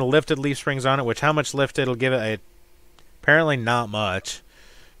 We're putting the lifted leaf springs on it, which how much lift it'll give it? Apparently not much.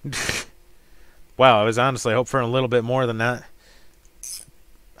 Wow, I was honestly hoping for a little bit more than that.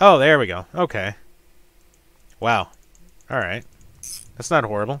 Oh, there we go. Okay. Wow. Alright. That's not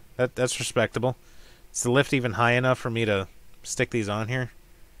horrible. That's respectable. Is the lift even high enough for me to stick these on here?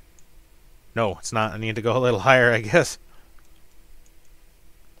 No, it's not. I need to go a little higher, I guess.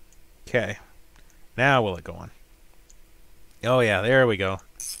 Okay. Now will it go on? Oh yeah, there we go.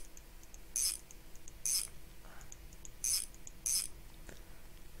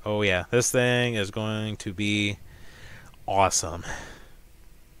 Oh yeah, this thing is going to be awesome.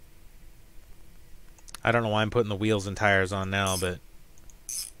 I don't know why I'm putting the wheels and tires on now, but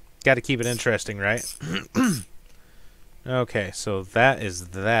got to keep it interesting, right? Okay, so that is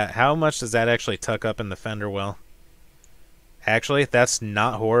that. How much does that actually tuck up in the fender well? Actually, that's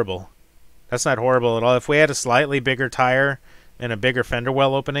not horrible. That's not horrible at all. If we had a slightly bigger tire and a bigger fender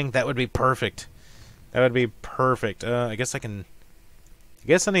well opening, that would be perfect. That would be perfect. I guess I can... I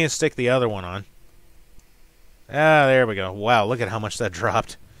guess I need to stick the other one on. Ah, there we go. Wow, look at how much that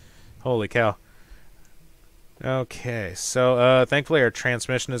dropped. Holy cow. Okay, so thankfully our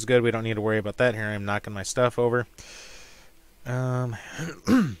transmission is good. We don't need to worry about that. Here I'm knocking my stuff over.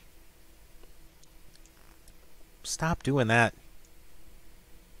 Stop doing that.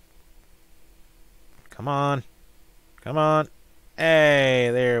 Come on. Come on.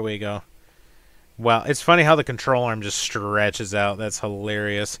 Hey, there we go. Wow, it's funny how the control arm just stretches out. That's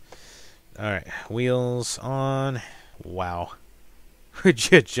hilarious. Alright, wheels on. Wow.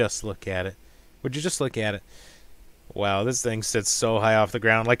 Would you just look at it? Would you just look at it? Wow, this thing sits so high off the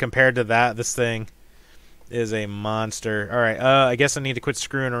ground. Like, compared to that, this thing is a monster. Alright, I guess I need to quit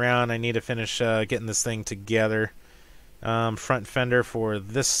screwing around. I need to finish getting this thing together. Front fender for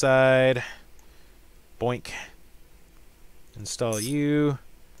this side. Boink. Install you.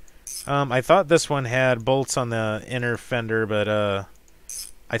 I thought this one had bolts on the inner fender, but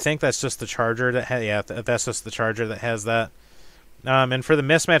I think that's just the charger that that's just the charger that has that. And for the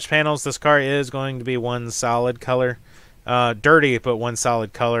mismatch panels, this car is going to be one solid color. Dirty, but one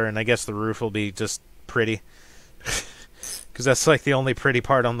solid color, and I guess the roof will be just pretty. Because that's like the only pretty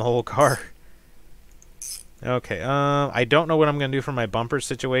part on the whole car. Okay, I don't know what I'm going to do for my bumper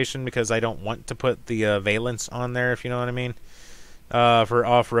situation, because I don't want to put the valence on there, if you know what I mean. For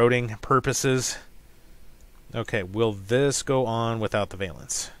off-roading purposes. Okay, will this go on without the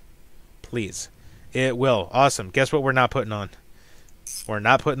valence? Please. It will. Awesome. Guess what we're not putting on? We're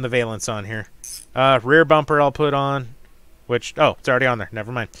not putting the valence on here. Rear bumper I'll put on. Which, oh, it's already on there.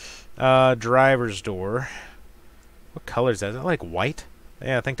 Never mind. Driver's door. What color is that? Is that like white?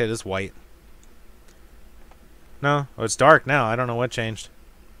 Yeah, I think that is white. No? Oh, it's dark now. I don't know what changed.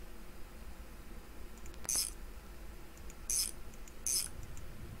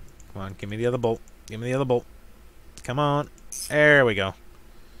 Come on, give me the other bolt. Give me the other bolt. Come on. There we go.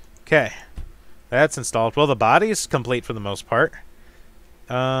 Okay. That's installed. Well, the body's complete for the most part.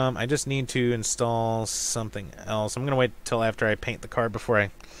 I just need to install something else. I'm going to wait till after I paint the car before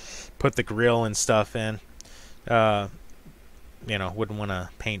I put the grill and stuff in. You know, wouldn't want to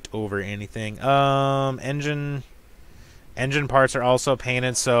paint over anything. Engine parts are also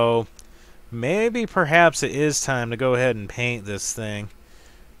painted, so maybe perhaps it is time to go ahead and paint this thing.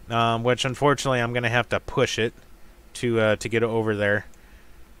 Which unfortunately I'm going to have to push it to get it over there.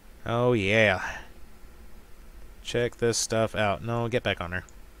 Oh yeah. Check this stuff out. No, get back on there.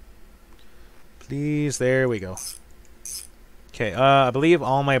 Please, there we go. Okay, I believe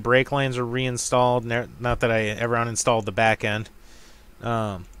all my brake lines are reinstalled. Not that I ever uninstalled the back end.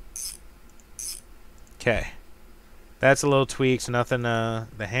 Okay. That's a little tweaked. Nothing the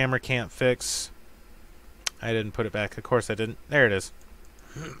hammer can't fix. I didn't put it back. Of course I didn't. There it is.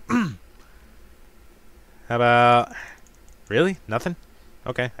 How about... Really? Nothing?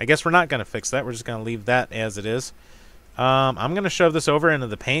 Okay. I guess we're not going to fix that. We're just going to leave that as it is. I'm going to shove this over into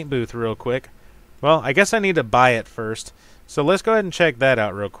the paint booth real quick. Well, I guess I need to buy it first. So let's go ahead and check that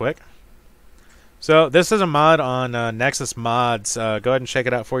out real quick. So this is a mod on Nexus Mods. Go ahead and check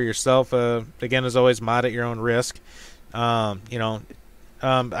it out for yourself. Again, as always, mod at your own risk. You know,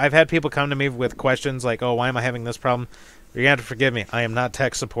 I've had people come to me with questions like, oh, why am I having this problem? You're going to have to forgive me. I am not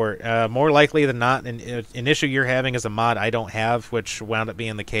tech support. More likely than not, an issue you're having is a mod I don't have, which wound up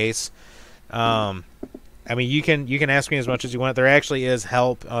being the case. I mean, you can ask me as much as you want. There actually is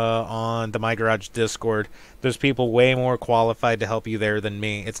help on the My Garage Discord. There's people way more qualified to help you there than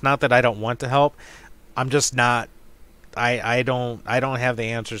me. It's not that I don't want to help. I'm just not. I don't have the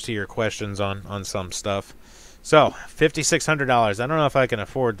answers to your questions on some stuff. So $5,600. I don't know if I can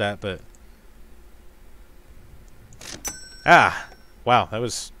afford that, but wow, that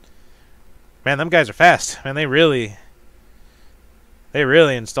was, man. Them guys are fast, man. They really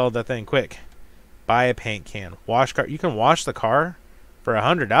installed that thing quick. Buy a paint can. Wash car. You can wash the car for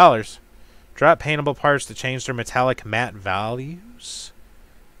 $100. Drop paintable parts to change their metallic matte values.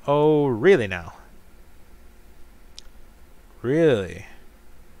 Oh, really now? Really?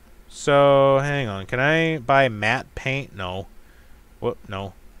 So, hang on. Can I buy matte paint? No. Whoop,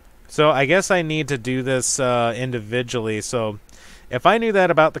 no. So, I guess I need to do this individually. So, if I knew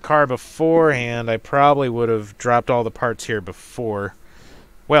that about the car beforehand, I probably would have dropped all the parts here before.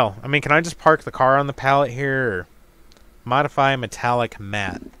 Well, I mean, can I just park the car on the pallet here? Or modify metallic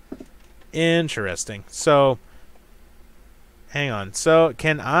matte. Interesting. So, hang on. So,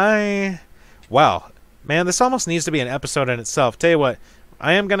 can I... Wow. Man, this almost needs to be an episode in itself. Tell you what,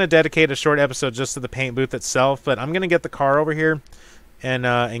 I am going to dedicate a short episode just to the paint booth itself, but I'm going to get the car over here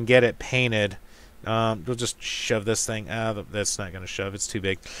and get it painted. We'll just shove this thing. That's not going to shove. It's too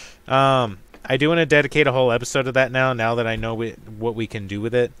big. I do want to dedicate a whole episode to that now that I know what we can do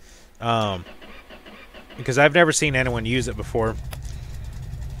with it. Because I've never seen anyone use it before.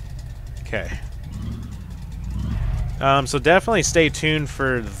 Okay. So definitely stay tuned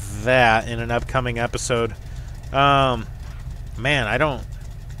for that in an upcoming episode. Man, I don't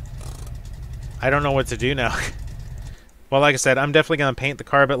know what to do now. Well, like I said, I'm definitely going to paint the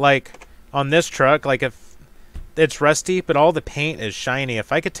car, but like on this truck, like if it's rusty, but all the paint is shiny.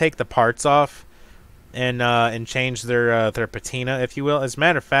 If I could take the parts off and change their patina, if you will. As a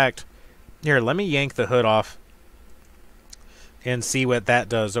matter of fact, here, let me yank the hood off and see what that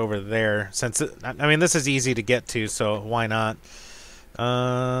does over there. Since I mean, this is easy to get to, so why not?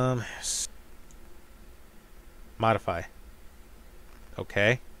 Modify.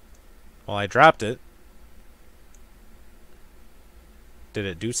 Okay. Well, I dropped it. Did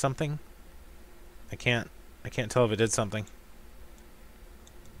it do something? I can't tell if it did something.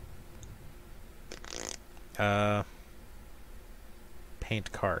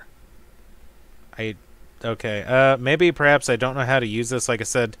 Paint car. Okay. Maybe perhaps I don't know how to use this. Like I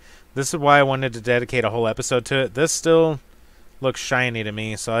said, this is why I wanted to dedicate a whole episode to it. This still looks shiny to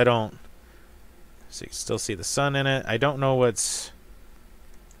me, so I don't still see the sun in it. I don't know what's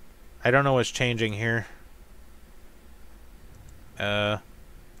changing here.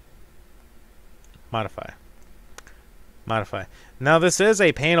 Modify. Now this is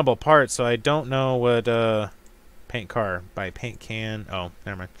a paintable part, so I don't know what Paint car by paint can. Oh,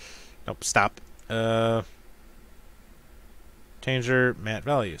 never mind. Nope, stop. Changer matte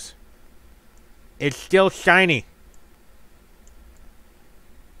values. It's still shiny.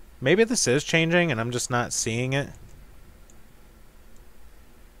 Maybe this is changing and I'm just not seeing it.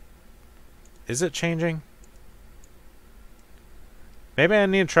 Is it changing? Maybe I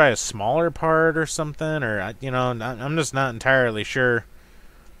need to try a smaller part or something, or, you know, I'm just not entirely sure.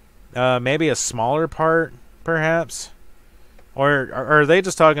 Maybe a smaller part, perhaps? Or are they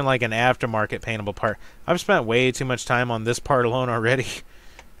just talking like an aftermarket paintable part? I've spent way too much time on this part alone already.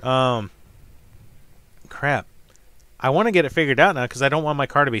 Crap. I want to get it figured out now because I don't want my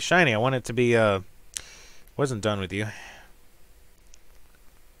car to be shiny. I want it to be, wasn't done with you.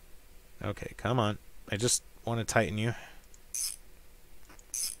 Okay, come on. I just want to tighten you.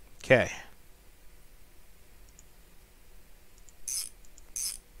 Okay.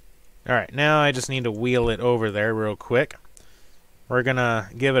 Alright, now I just need to wheel it over there real quick. We're going to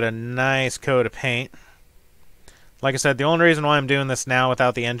give it a nice coat of paint. Like I said, the only reason why I'm doing this now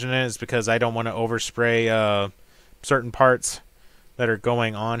without the engine in it is because I don't want to overspray certain parts that are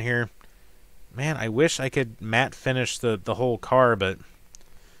going on here. Man, I wish I could matte finish the whole car, but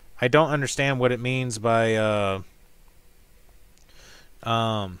I don't understand what it means by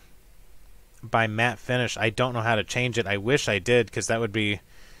matte finish. I don't know how to change it. I wish I did, because that would be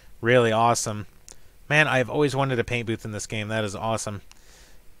really awesome. Man, I've always wanted a paint booth in this game. That is awesome.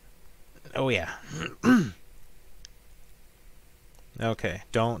 Oh yeah. Okay,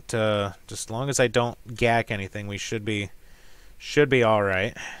 don't just as long as I don't gack anything, we should be all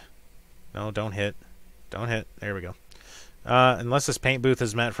right. No, don't hit. Don't hit. There we go. Unless this paint booth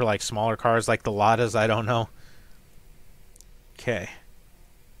is meant for like smaller cars like the Ladas, I don't know. Okay.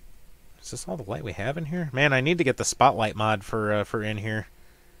 Is this all the light we have in here? Man, I need to get the spotlight mod for in here.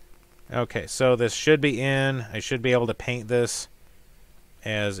 Okay, so this should be in. I should be able to paint this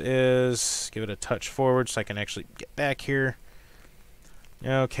as is. Give it a touch forward so I can actually get back here.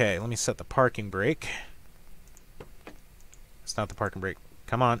 Okay, let me set the parking brake. It's not the parking brake.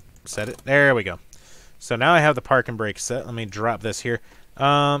 Come on, set it. There we go. So now I have the parking brake set. Let me drop this here.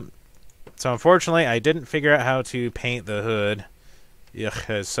 So unfortunately, I didn't figure out how to paint the hood. Yuck,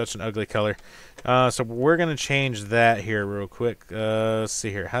 it's such an ugly color. So we're going to change that here real quick. Let's see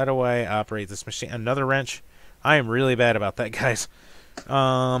here. How do I operate this machine? Another wrench? I am really bad about that, guys.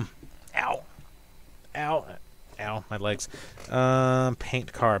 Ow. Ow. Ow, my legs.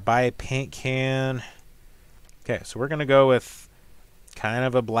 Paint car. Buy paint can. Okay, so we're going to go with kind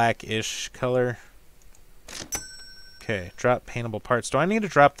of a blackish color. Okay, drop paintable parts. Do I need to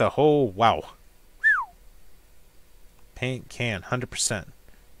drop the whole... Wow. Paint can, 100%.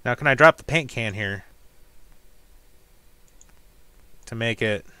 Now, can I drop the paint can here to make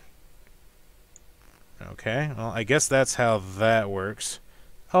it... Okay, well, I guess that's how that works.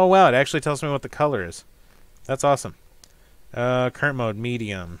 Oh, wow, it actually tells me what the color is. That's awesome. Current mode,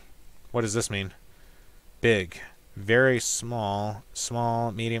 medium. What does this mean? Big. Very small.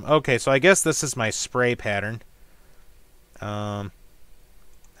 Small, medium. Okay, so I guess this is my spray pattern. How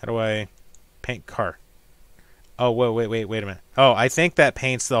do I paint car? Oh, wait a minute. Oh, I think that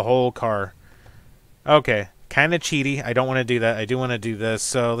paints the whole car. Okay, kind of cheaty. I don't want to do that. I do want to do this.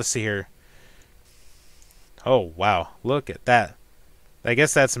 So let's see here. Oh, wow. Look at that. I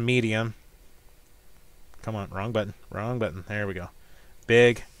guess that's medium. Come on, wrong button. Wrong button. There we go.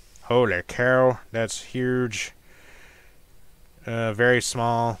 Big. Holy cow. That's huge. Very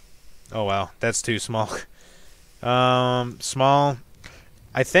small. Oh, wow. That's too small. Small.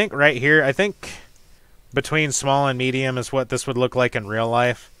 I think right here, I think between small and medium is what this would look like in real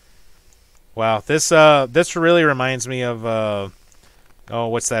life. Wow. This really reminds me of, oh,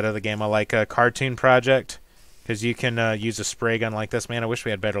 what's that other game I like? Cartoon Project. Because you can use a spray gun like this. Man, I wish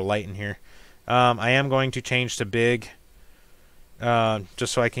we had better light in here. I am going to change to big,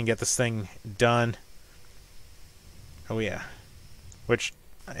 just so I can get this thing done. Oh yeah, which,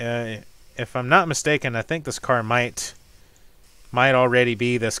 if I'm not mistaken, I think this car might already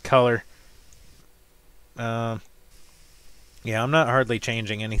be this color. Yeah, I'm not hardly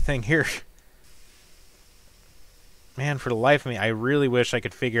changing anything here. Man, for the life of me, I really wish I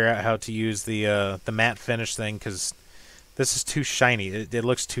could figure out how to use the matte finish thing, because this is too shiny. It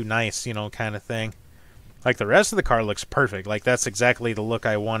looks too nice, you know, kind of thing. Like, the rest of the car looks perfect. Like, that's exactly the look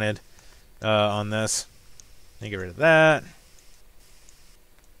I wanted on this. Let me get rid of that.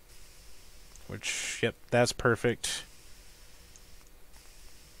 Which, yep, that's perfect.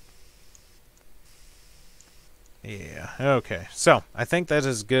 Yeah, okay. So, I think that's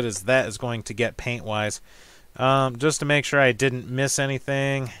as good as that is going to get paint-wise. Just to make sure I didn't miss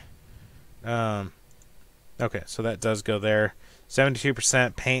anything. Okay, so that does go there.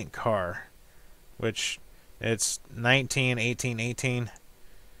 72% paint car, which it's 19, 18, 18.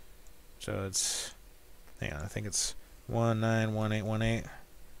 So it's, hang on, I think it's 191818.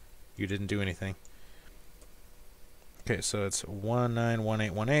 You didn't do anything. Okay, so it's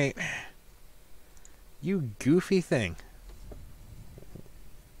 191818. You goofy thing.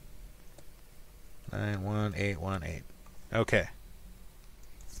 91818. Okay.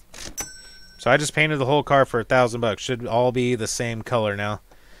 So I just painted the whole car for $1,000. Should all be the same color now.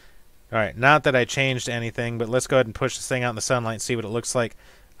 Alright, not that I changed anything, but let's go ahead and push this thing out in the sunlight and see what it looks like.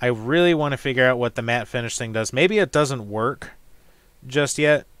 I really want to figure out what the matte finish thing does. Maybe it doesn't work just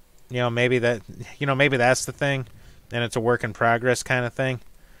yet. You know, maybe that's the thing, and it's a work in progress kind of thing.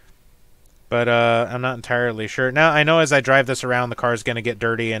 But I'm not entirely sure. Now, I know as I drive this around, the car's going to get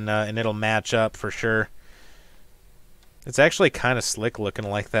dirty, and it'll match up for sure. It's actually kind of slick looking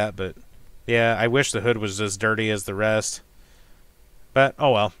like that, but yeah, I wish the hood was as dirty as the rest. But,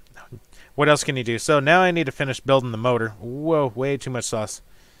 oh well. What else can you do? So now I need to finish building the motor. Whoa, way too much sauce.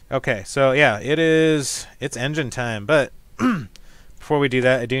 Okay, so yeah, it's engine time, but before we do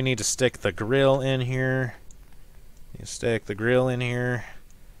that, I do need to stick the grill in here. Stick the grill in here.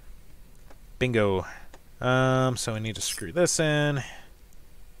 Bingo. So we need to screw this in.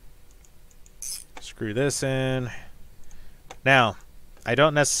 Screw this in. Now, I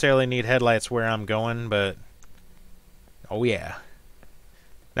don't necessarily need headlights where I'm going, but oh yeah.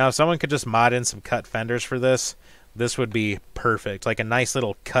 Now, if someone could just mod in some cut fenders for this, this would be perfect. Like a nice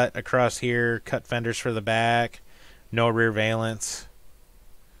little cut across here, cut fenders for the back, no rear valence.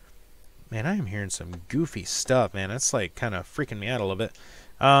 Man, I am hearing some goofy stuff, man. That's like kind of freaking me out a little bit.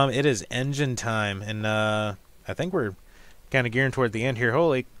 It is engine time, and I think we're kind of gearing toward the end here.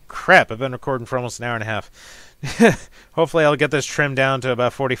 Holy crap, I've been recording for almost an hour and a half. Hopefully I'll get this trimmed down to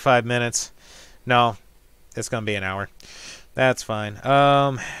about 45 minutes. No, it's going to be an hour. That's fine.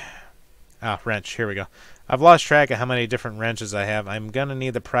 Wrench. Here we go. I've lost track of how many different wrenches I have. I'm going to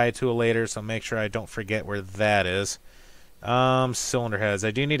need the pry tool later, so make sure I don't forget where that is. Cylinder heads.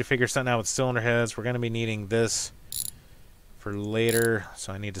 I do need to figure something out with cylinder heads. We're going to be needing this for later,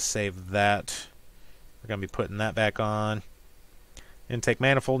 so I need to save that. We're going to be putting that back on. Intake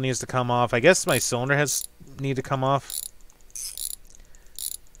manifold needs to come off. I guess my cylinder heads need to come off.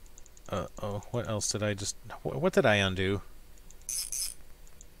 Uh-oh. What else did I just... What did I undo?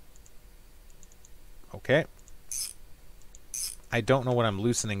 Okay. I don't know what I'm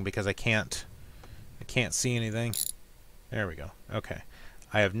loosening because I can't see anything. There we go. Okay.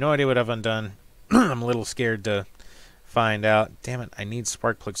 I have no idea what I've undone. I'm a little scared to find out. Damn it, I need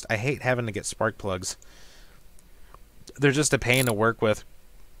spark plugs. I hate having to get spark plugs. They're just a pain to work with.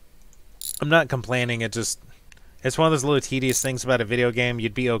 I'm not complaining. It's one of those little tedious things about a video game.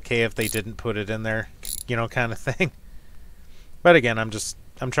 You'd be okay if they didn't put it in there, you know, kind of thing. But again, I'm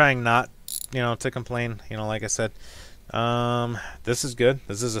trying not, to complain, like I said. This is good.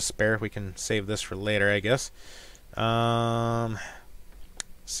 This is a spare. We can save this for later, I guess. Let's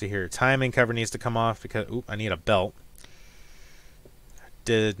see here. Timing cover needs to come off because, oop, I need a belt.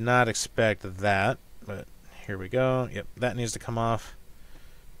 Did not expect that, but here we go. Yep, that needs to come off.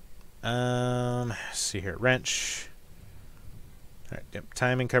 Let's see here. Wrench. All right, yep,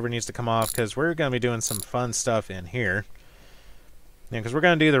 timing cover needs to come off because we're going to be doing some fun stuff in here. Yeah, because we're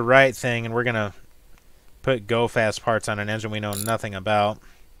going to do the right thing, and we're going to put go-fast parts on an engine we know nothing about.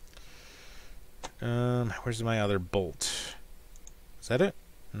 Where's my other bolt? Is that it?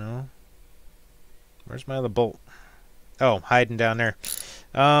 No. Where's my other bolt? Oh, hiding down there.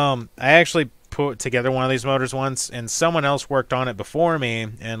 I actually put together one of these motors once, and someone else worked on it before me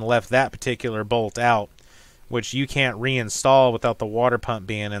and left that particular bolt out, which you can't reinstall without the water pump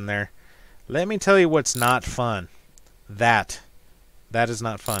being in there. Let me tell you what's not fun. That is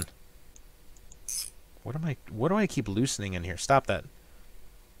not fun. What do I keep loosening in here? Stop that.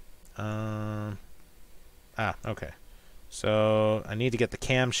 Okay. So I need to get the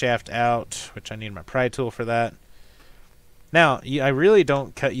camshaft out, which I need my pry tool for that. Now, I really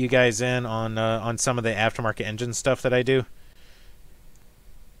don't cut you guys in on some of the aftermarket engine stuff that I do.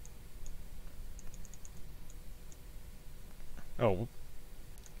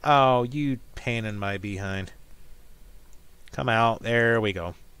 Oh, you pain in my behind. Come out. There we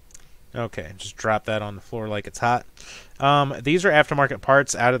go. Okay, just drop that on the floor like it's hot. These are aftermarket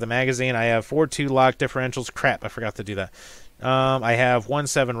parts out of the magazine. I have 4.2 lock differentials. Crap, I forgot to do that. I have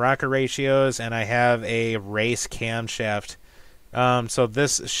 1.7 rocker ratios, and I have a race camshaft. So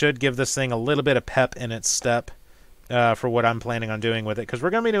this should give this thing a little bit of pep in its step for what I'm planning on doing with it, because we're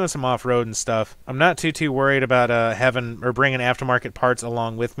going to be doing some off-road and stuff. I'm not too worried about having or bringing aftermarket parts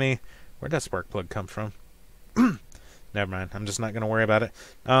along with me. Where'd that spark plug come from? Never mind. I'm just not going to worry about it.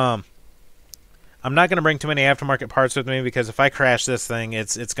 I'm not going to bring too many aftermarket parts with me because if I crash this thing,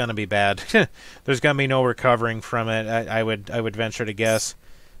 it's going to be bad. There's going to be no recovering from it. I would venture to guess.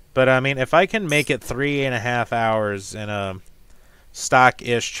 But I mean, if I can make it 3.5 hours in a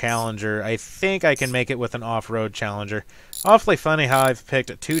stock-ish Challenger, I think I can make it with an off-road Challenger. Awfully funny how I've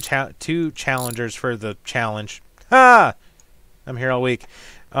picked two Challengers for the challenge. Ha! I'm here all week.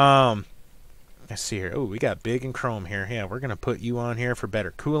 Let's see here. Oh, we got big and chrome here. Yeah, we're gonna put you on here for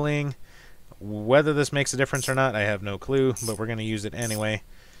better cooling. Whether this makes a difference or not, I have no clue, but we're gonna use it anyway.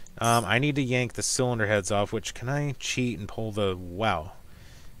 I need to yank the cylinder heads off, which can I cheat and pull the... Wow.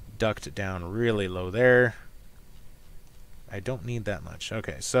 Ducked it down really low there. I don't need that much.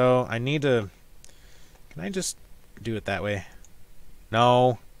 Okay, so I need to... Can I just do it that way?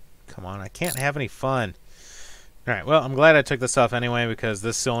 No. Come on, I can't have any fun. Alright, well, I'm glad I took this off anyway because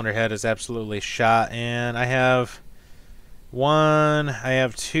this cylinder head is absolutely shot. And I have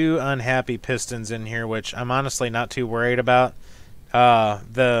two unhappy pistons in here, which I'm honestly not too worried about.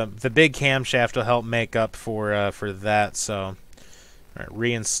 The big camshaft will help make up for that, so... All right,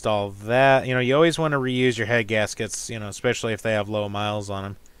 reinstall that. You know, you always want to reuse your head gaskets, you know, especially if they have low miles on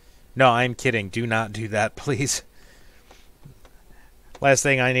them. No, I'm kidding. Do not do that, please. Last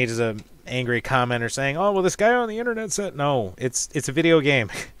thing I need is an angry commenter saying, "Oh, well, this guy on the internet said..." No, it's a video game.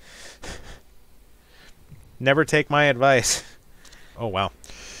 Never take my advice. Oh, wow.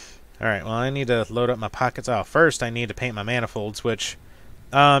 All right, well, I need to load up my pockets. Oh, first I need to paint my manifolds, which...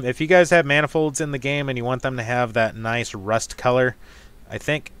 if you guys have manifolds in the game and you want them to have that nice rust color, I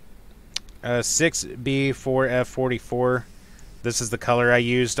think 6B4F44, this is the color I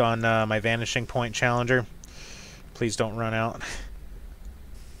used on my Vanishing Point Challenger. Please don't run out.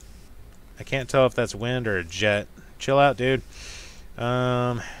 I can't tell if that's wind or a jet. Chill out, dude. You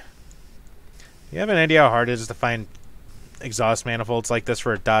have an idea how hard it is to find exhaust manifolds like this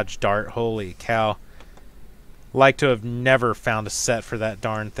for a Dodge Dart? Holy cow. Like to have never found a set for that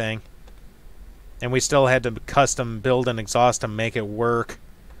darn thing. And we still had to custom build an exhaust to make it work.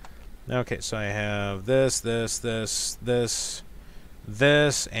 Okay, so I have this,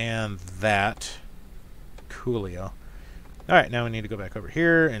 and that. Coolio. Alright, now we need to go back over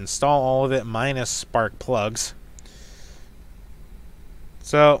here, install all of it, minus spark plugs.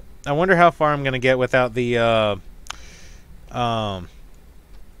 So, I wonder how far I'm going to get without the,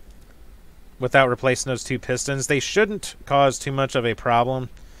 without replacing those two pistons. They shouldn't cause too much of a problem.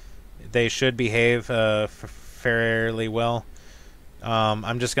 They should behave fairly well.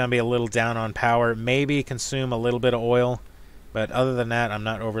 I'm just going to be a little down on power. Maybe consume a little bit of oil. But other than that, I'm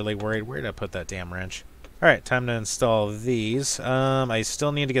not overly worried. Where did I put that damn wrench? Alright, time to install these. I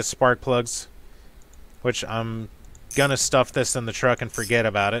still need to get spark plugs, which I'm going to stuff this in the truck and forget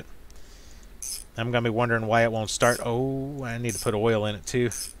about it. I'm going to be wondering why it won't start. Oh, I need to put oil in it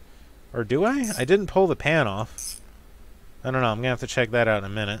too. Or do I? I didn't pull the pan off. I don't know. I'm going to have to check that out in a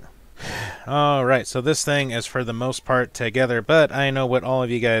minute. Alright, so this thing is for the most part together, but I know what all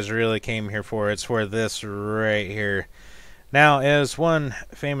of you guys really came here for. It's for this right here. Now, as one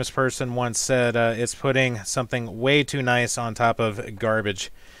famous person once said, it's putting something way too nice on top of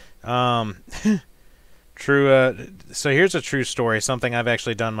garbage. True. So here's a true story, something I've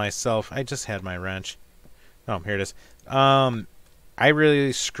actually done myself. I just had my wrench. Oh, here it is. I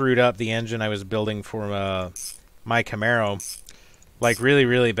really screwed up the engine I was building for my Camaro. Like, really,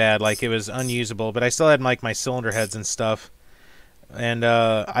 really bad. Like, it was unusable, but I still had, like, my cylinder heads and stuff. And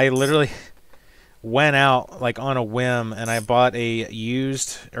I literally went out, like, on a whim, and I bought a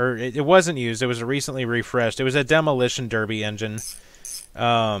used... Or, it wasn't used. It was a recently refreshed. It was a Demolition Derby engine.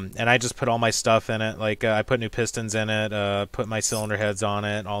 And I just put all my stuff in it. Like, I put new pistons in it, put my cylinder heads on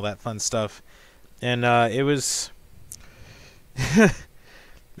it, all that fun stuff. And it was...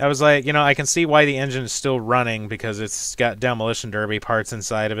 I was like, you know, I can see why the engine is still running because it's got Demolition Derby parts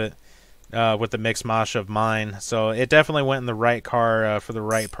inside of it with the mixed mosh of mine. So it definitely went in the right car for the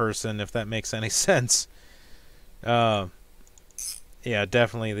right person, if that makes any sense. Yeah,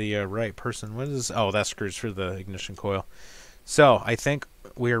 definitely the right person. What is... Oh, that screws through the ignition coil. So I think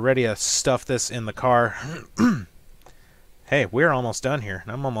we are ready to stuff this in the car. Hey, we're almost done here.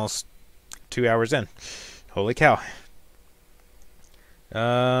 I'm almost 2 hours in. Holy cow.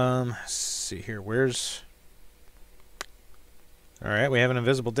 Let's see here. Where's... Alright, we have an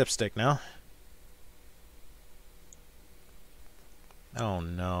invisible dipstick now. Oh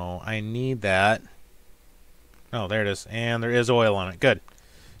no, I need that. Oh, there it is. And there is oil on it. Good.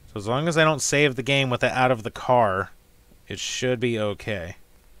 So as long as I don't save the game with it out of the car, it should be okay.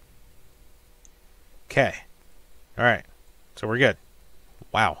 Okay. Alright. So we're good.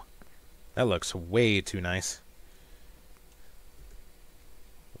 Wow. That looks way too nice.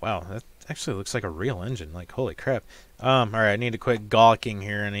 Wow, that actually looks like a real engine. Like, holy crap. Alright, I need to quit gawking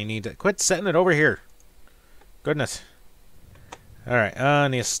here, and I need to quit setting it over here. Goodness. Alright, I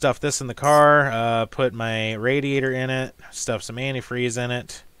need to stuff this in the car, put my radiator in it, stuff some antifreeze in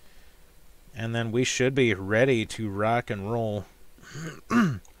it, and then we should be ready to rock and roll.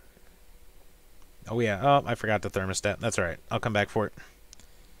 Oh yeah, oh, I forgot the thermostat. That's alright, I'll come back for it.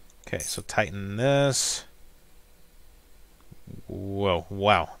 Okay, so tighten this. Whoa,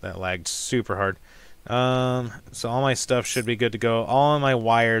 wow, that lagged super hard. So all my stuff should be good to go. All of my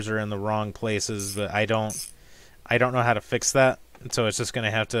wires are in the wrong places, but I don't know how to fix that. So it's just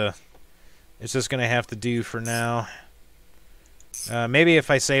gonna have to do for now. Maybe if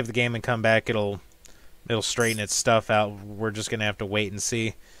I save the game and come back, it'll straighten its stuff out. We're just gonna have to wait and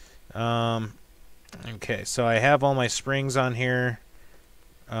see. Okay, so I have all my springs on here.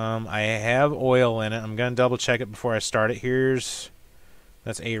 I have oil in it. I'm gonna double check it before I start it.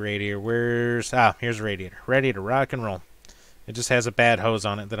 That's a radiator. Here's a radiator. Ready to rock and roll. It just has a bad hose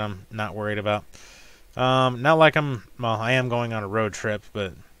on it that I'm not worried about. Not like I am going on a road trip,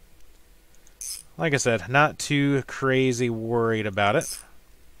 but like I said, not too crazy worried about it.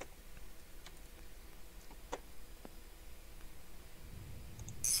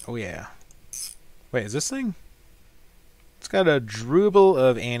 Oh yeah. Wait, is this thing? It's got a dribble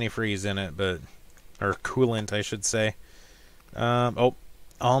of antifreeze in it, or coolant, I should say. Oh,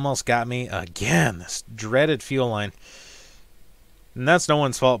 almost got me again. This dreaded fuel line. And that's no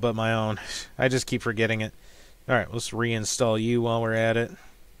one's fault but my own. I just keep forgetting it. Alright, let's reinstall you while we're at it.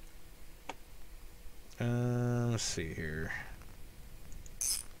 Let's see here.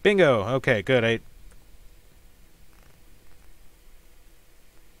 Bingo! Okay, good.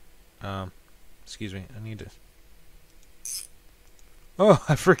 Excuse me. I need to... Oh,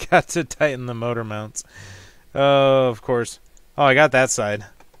 I forgot to tighten the motor mounts. Oh, of course. Oh, I got that side.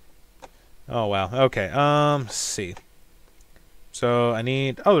 Oh, wow. Okay, let's see. So I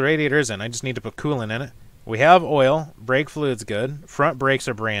need... Oh, the radiator is in. I just need to put coolant in it. We have oil. Brake fluid's good. Front brakes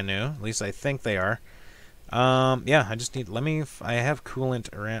are brand new. At least I think they are. Yeah, I just need... I have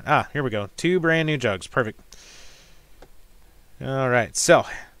coolant around... Ah, here we go. 2 brand new jugs. Perfect. Alright, so...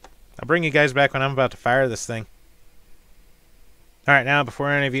 I'll bring you guys back when I'm about to fire this thing. Alright, now,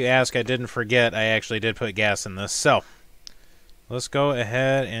 before any of you ask, I didn't forget. I actually did put gas in this. So, let's go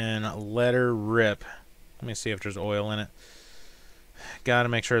ahead and let her rip. Let me see if there's oil in it. Gotta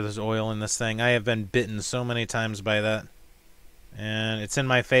make sure there's oil in this thing. I have been bitten so many times by that. And it's in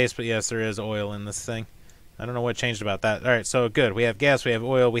my face, but yes, there is oil in this thing. I don't know what changed about that. Alright, so good. We have gas, we have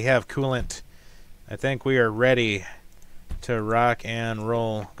oil, we have coolant. I think we are ready to rock and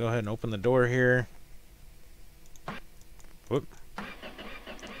roll. Go ahead and open the door here. Whoop.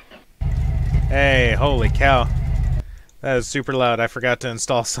 Hey, holy cow. That is super loud. I forgot to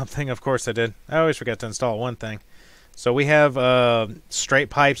install something. Of course I did. I always forget to install one thing. So we have straight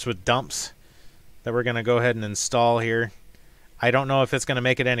pipes with dumps that we're going to go ahead and install here. I don't know if it's going to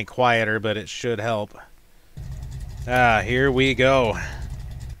make it any quieter, but it should help. Ah, here we go.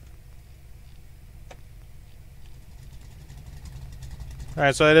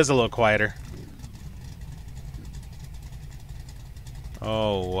 Alright, so it is a little quieter.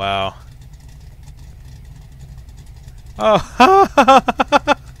 Oh, wow. Oh,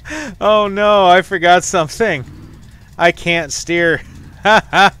 oh no, I forgot something. I can't steer.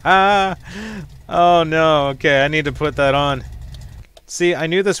 Oh no, okay, I need to put that on. See, I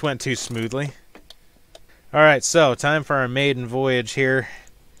knew this went too smoothly. Alright, so time for our maiden voyage here.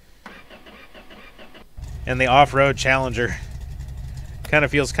 And the off-road Challenger. Kind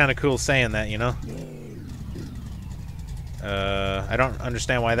of feels kind of cool saying that, you know? I don't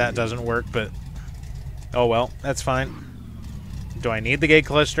understand why that doesn't work, but... Oh well, that's fine. Do I need the gate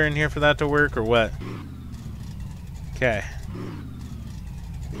cluster in here for that to work, or what? Okay.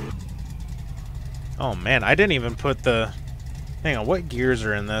 Oh man, I didn't even put the... Hang on, what gears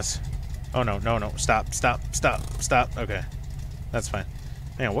are in this? Oh no, no, no, stop, stop, stop, stop. Okay, that's fine.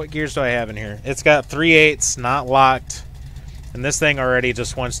 Hang on, what gears do I have in here? It's got 3/8, not locked. And this thing already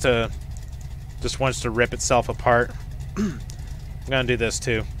just wants to rip itself apart. I'm gonna do this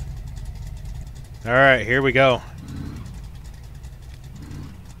too. Alright, here we go.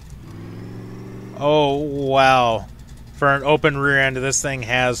 Oh, wow. For an open rear end, this thing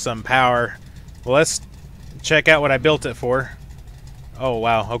has some power. Well, let's check out what I built it for. Oh,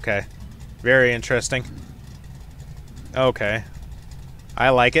 wow, okay. Very interesting. Okay. I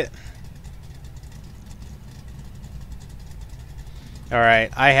like it.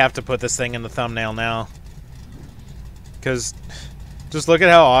 Alright, I have to put this thing in the thumbnail now. Because Just look at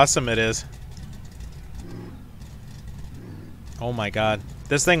how awesome it is. Oh my god.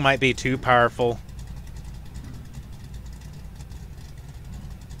 This thing might be too powerful.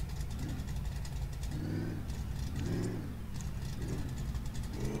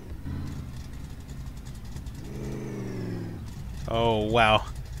 Oh, wow.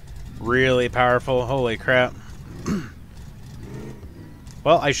 Really powerful. Holy crap.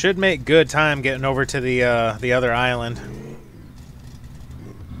 Well, I should make good time getting over to the other island.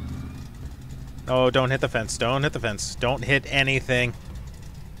 Oh, don't hit the fence. Don't hit the fence. Don't hit anything.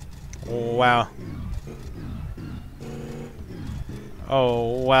 Oh, wow.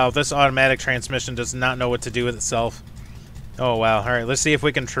 Oh, wow. This automatic transmission does not know what to do with itself. Oh, wow. All right, let's see if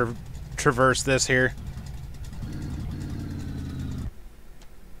we can traverse this here.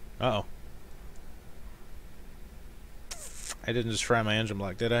 Uh-oh. I didn't just fry my engine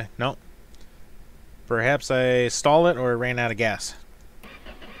block, did I? Nope. Perhaps I stalled it or ran out of gas.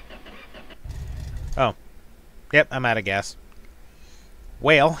 Oh. Yep, I'm out of gas.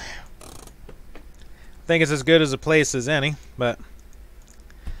 Well, I think it's as good as a place as any, but...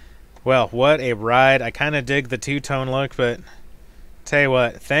 Well, what a ride. I kind of dig the two-tone look, but... Tell you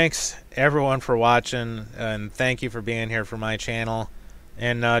what, thanks everyone for watching, and thank you for being here for my channel.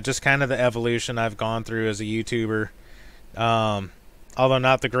 And just kind of the evolution I've gone through as a YouTuber. Although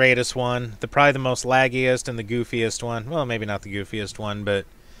not the greatest one. Probably the most laggiest and the goofiest one. Well, maybe not the goofiest one, but...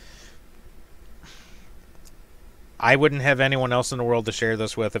 I wouldn't have anyone else in the world to share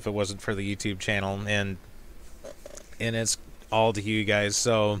this with if it wasn't for the YouTube channel. And it's all to you guys.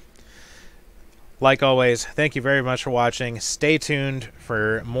 So, like always, thank you very much for watching. Stay tuned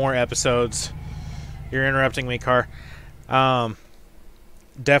for more episodes. You're interrupting me, car.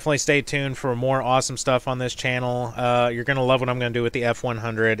 Definitely stay tuned for more awesome stuff on this channel. You're going to love what I'm going to do with the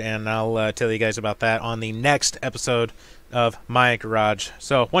F100, and I'll tell you guys about that on the next episode of My Garage.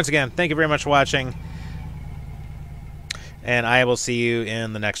 So, once again, thank you very much for watching, and I will see you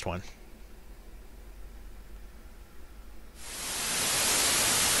in the next one.